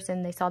same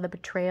person. They saw the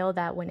betrayal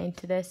that went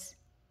into this,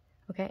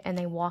 okay? And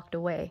they walked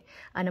away.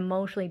 An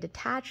emotionally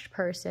detached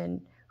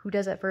person who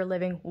does it for a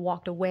living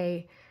walked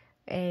away,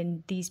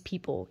 and these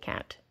people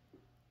can't.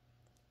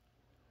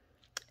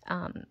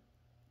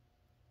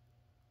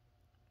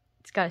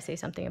 It's got to say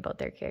something about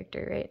their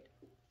character, right?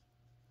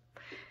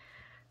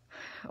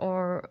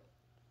 Or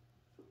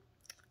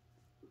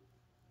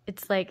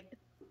it's like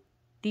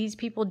these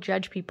people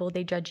judge people.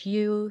 They judge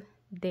you.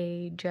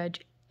 They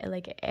judge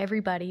like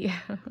everybody.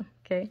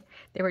 Okay,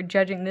 they were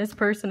judging this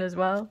person as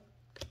well.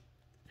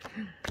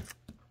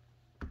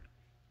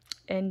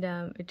 And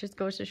it just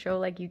goes to show,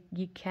 like,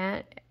 you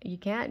can't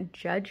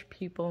judge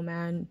people,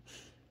 man.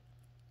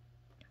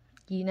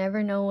 You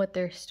never know what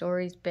their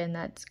story's been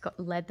that's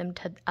led them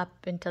to up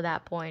until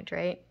that point,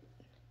 right?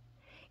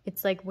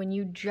 It's like when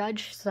you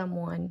judge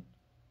someone,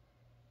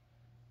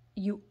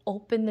 you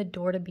open the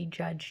door to be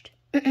judged.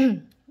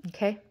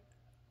 Okay?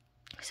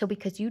 So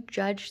because you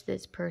judged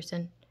this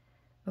person,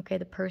 okay,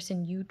 the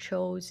person you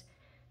chose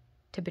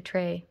to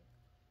betray,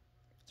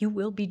 you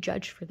will be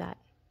judged for that.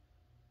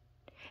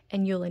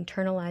 And you'll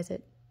internalize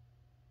it.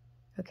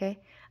 Okay?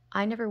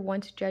 I never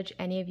once judged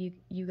any of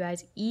you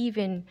guys,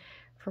 even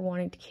for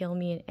wanting to kill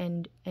me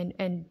and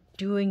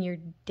doing your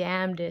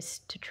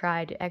damnedest to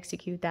try to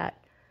execute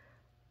that.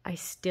 I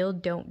still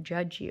don't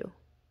judge you.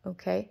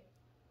 Okay?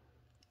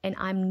 And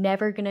I'm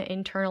never going to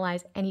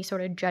internalize any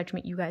sort of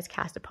judgment you guys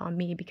cast upon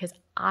me, because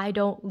I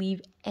don't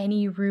leave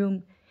any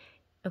room,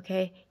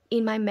 okay,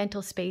 in my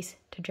mental space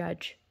to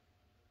judge.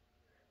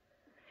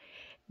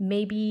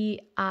 Maybe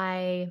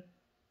I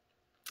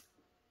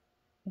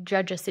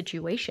judge a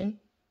situation,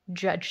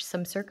 judge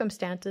some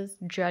circumstances,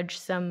 judge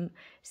some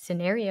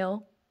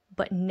scenario,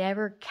 but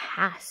never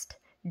cast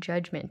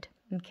judgment,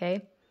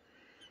 okay?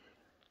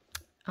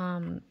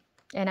 And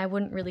I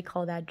wouldn't really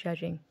call that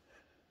judging.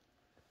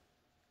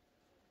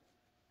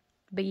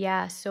 But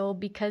yeah, so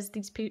because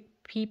these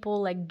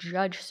people like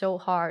judge so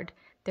hard,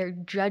 their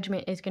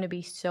judgment is going to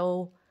be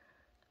so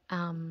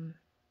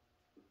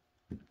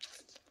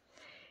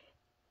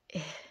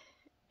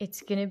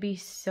it's going to be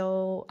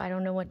so, I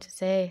don't know what to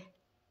say.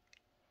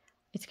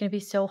 It's going to be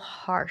so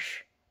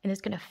harsh, and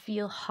it's going to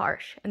feel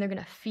harsh, and they're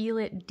going to feel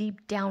it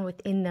deep down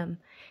within them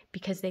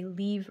because they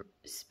leave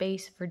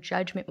space for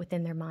judgment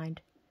within their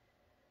mind.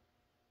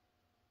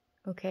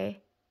 Okay?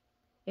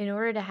 In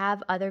order to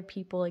have other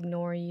people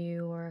ignore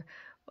you or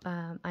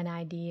an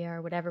idea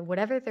or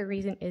whatever the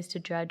reason is to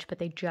judge, but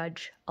they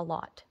judge a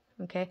lot.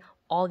 Okay?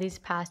 All these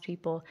past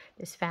people,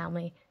 this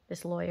family,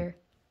 this lawyer.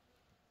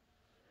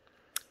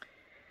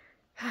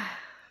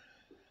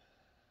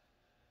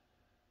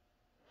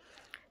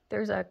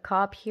 There's a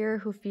cop here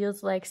who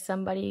feels like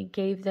somebody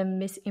gave them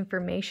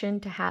misinformation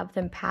to have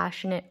them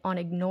passionate on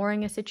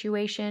ignoring a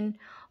situation,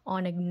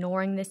 on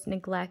ignoring this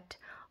neglect,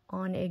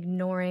 on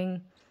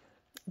ignoring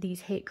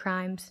these hate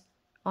crimes,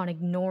 on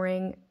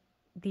ignoring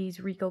these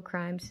RICO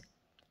crimes,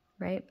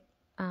 right?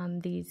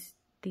 These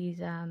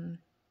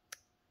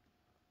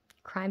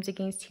crimes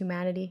against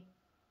humanity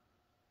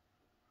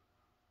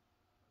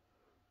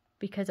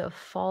because of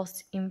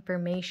false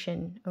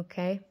information,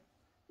 okay,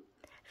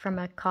 from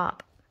a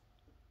cop.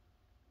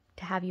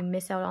 To have you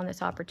miss out on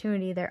this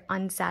opportunity, they're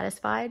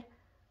unsatisfied,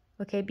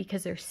 okay,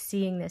 because they're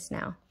seeing this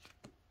now.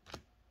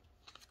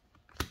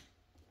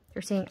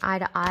 They're seeing eye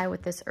to eye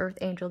with this earth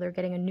angel. They're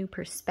getting a new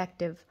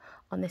perspective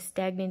on the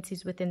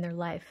stagnancies within their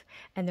life.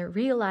 And they're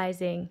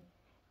realizing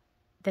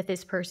that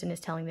this person is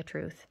telling the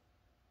truth.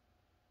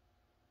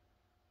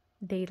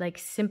 They like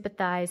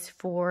sympathize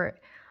for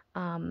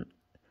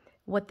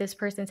what this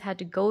person's had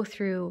to go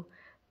through,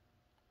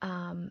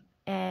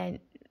 and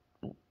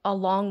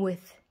along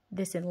with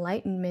this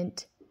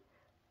enlightenment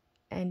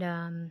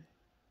and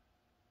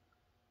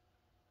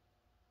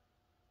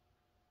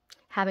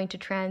having to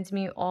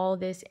transmute all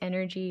this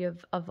energy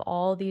of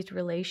all these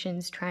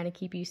relations trying to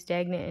keep you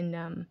stagnant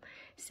and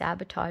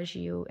sabotage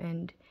you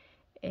and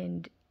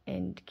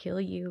kill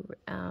you.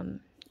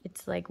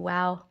 It's like,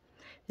 wow,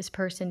 this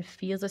person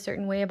feels a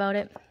certain way about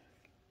it.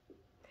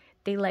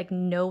 They like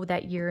know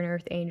that you're an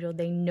earth angel.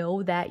 They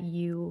know that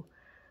you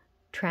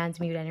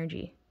transmute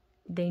energy.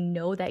 They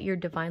know that you're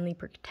divinely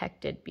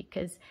protected,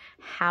 because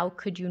how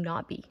could you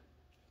not be?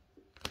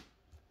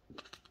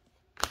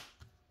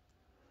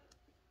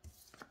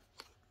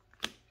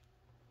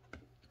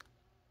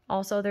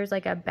 Also, there's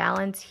like a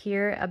balance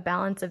here, a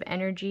balance of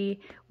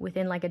energy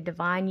within like a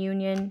divine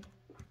union.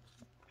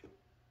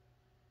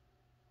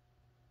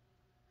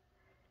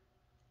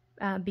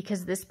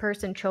 Because this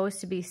person chose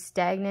to be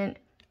stagnant.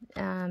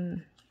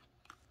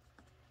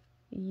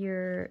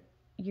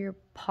 Your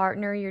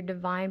partner, your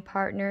divine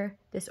partner,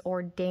 this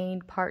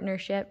ordained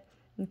partnership,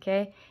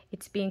 okay,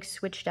 it's being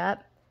switched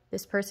up.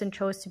 This person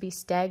chose to be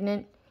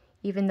stagnant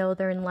Even though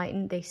they're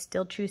enlightened, they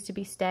still choose to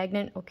be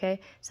stagnant, okay?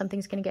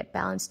 Something's going to get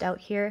balanced out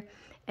here,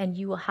 and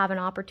you will have an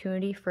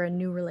opportunity for a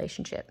new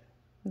relationship,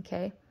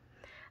 okay?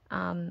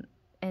 And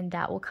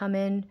that will come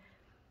in.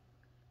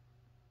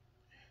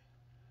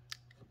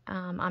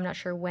 I'm not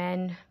sure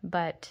when,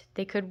 but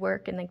they could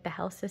work in like the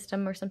health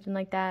system or something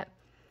like that.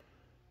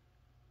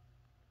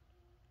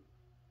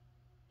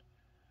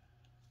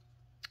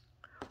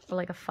 Or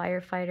like a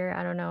firefighter,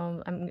 I don't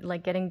know. I'm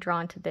like getting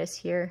drawn to this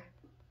here.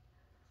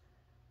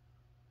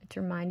 It's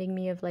reminding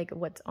me of like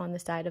what's on the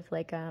side of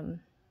like an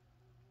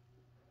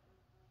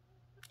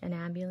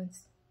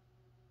ambulance.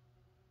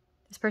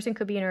 This person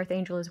could be an earth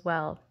angel as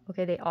well.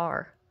 Okay, they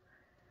are.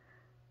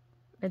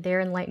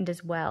 They're enlightened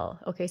as well.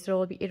 Okay,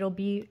 so it'll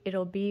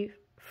be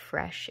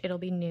fresh. It'll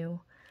be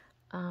new,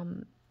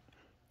 and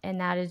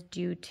that is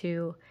due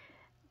to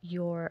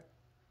your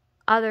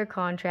other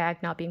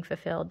contract not being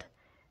fulfilled.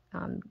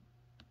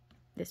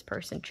 This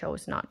person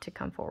chose not to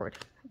come forward.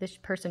 This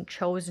person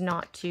chose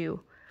not to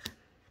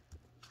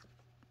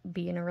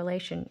be in a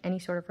relation, any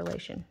sort of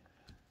relation.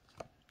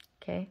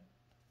 Okay.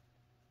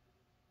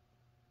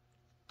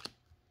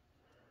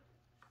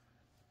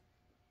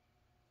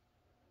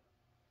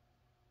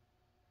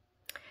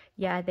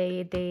 Yeah,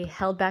 they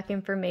held back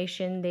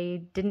information.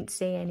 They didn't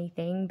say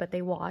anything, but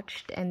they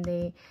watched and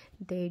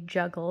they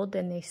juggled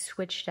and they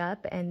switched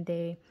up and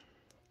they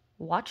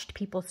watched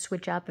people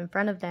switch up in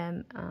front of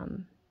them.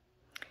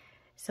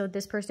 So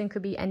this person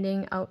could be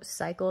ending out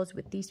cycles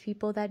with these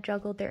people that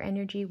juggled their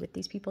energy, with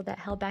these people that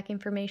held back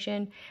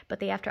information, but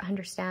they have to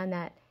understand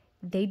that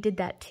they did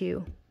that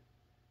too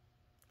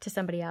to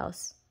somebody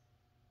else.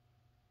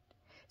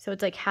 So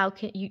it's like, how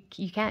can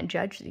you can't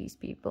judge these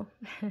people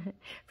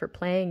for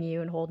playing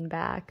you and holding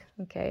back,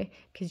 okay?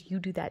 Because you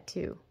do that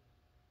too.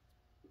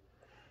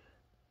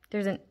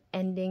 There's an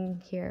ending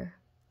here,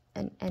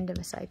 an end of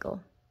a cycle,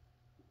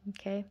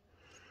 okay?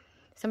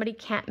 Somebody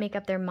can't make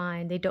up their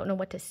mind. They don't know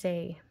what to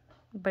say,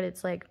 but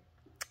it's like,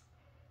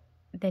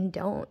 then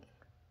don't.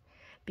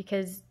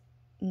 Because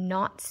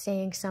not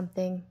saying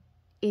something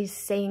is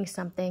saying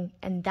something,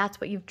 and that's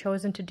what you've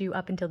chosen to do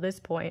up until this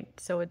point.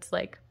 So it's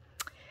like,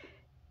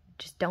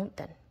 just don't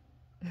then.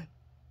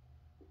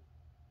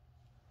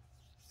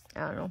 I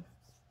don't know.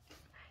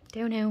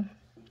 Don't know.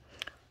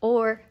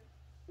 Or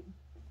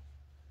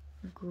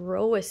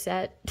grow a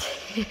set.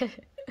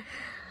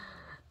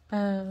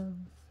 Or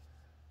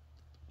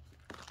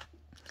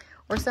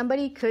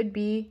somebody could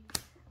be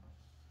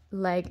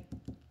like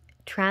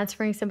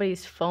transferring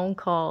somebody's phone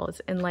calls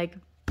and like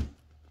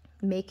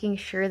making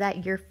sure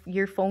that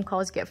your phone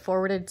calls get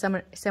forwarded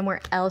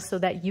somewhere else so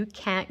that you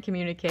can't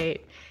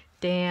communicate.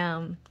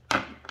 Damn.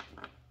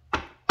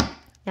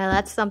 Now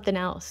that's something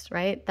else,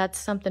 right? That's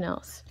something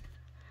else.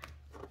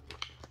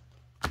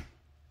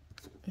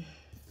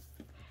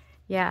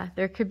 Yeah,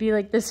 there could be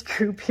like this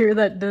group here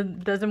that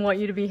doesn't want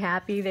you to be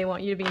happy. They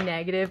want you to be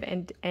negative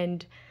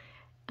and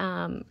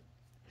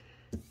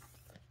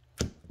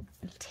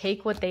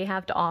take what they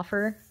have to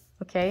offer,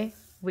 okay?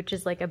 Which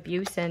is like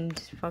abuse and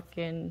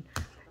fucking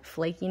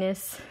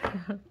flakiness.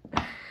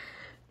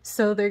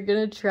 So they're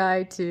gonna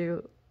try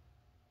to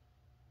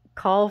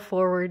call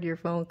forward your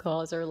phone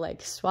calls or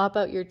like swap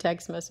out your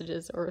text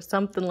messages or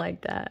something like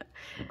that.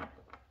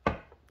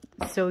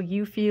 So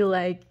you feel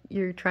like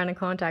you're trying to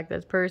contact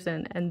this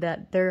person and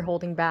that they're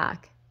holding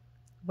back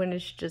when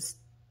it's just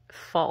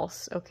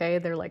false, okay?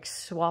 They're like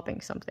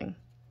swapping something.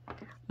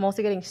 I'm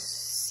also getting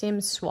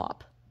SIM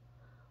swap.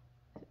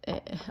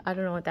 I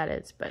don't know what that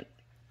is, but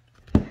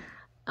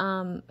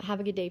have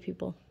a good day,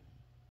 people.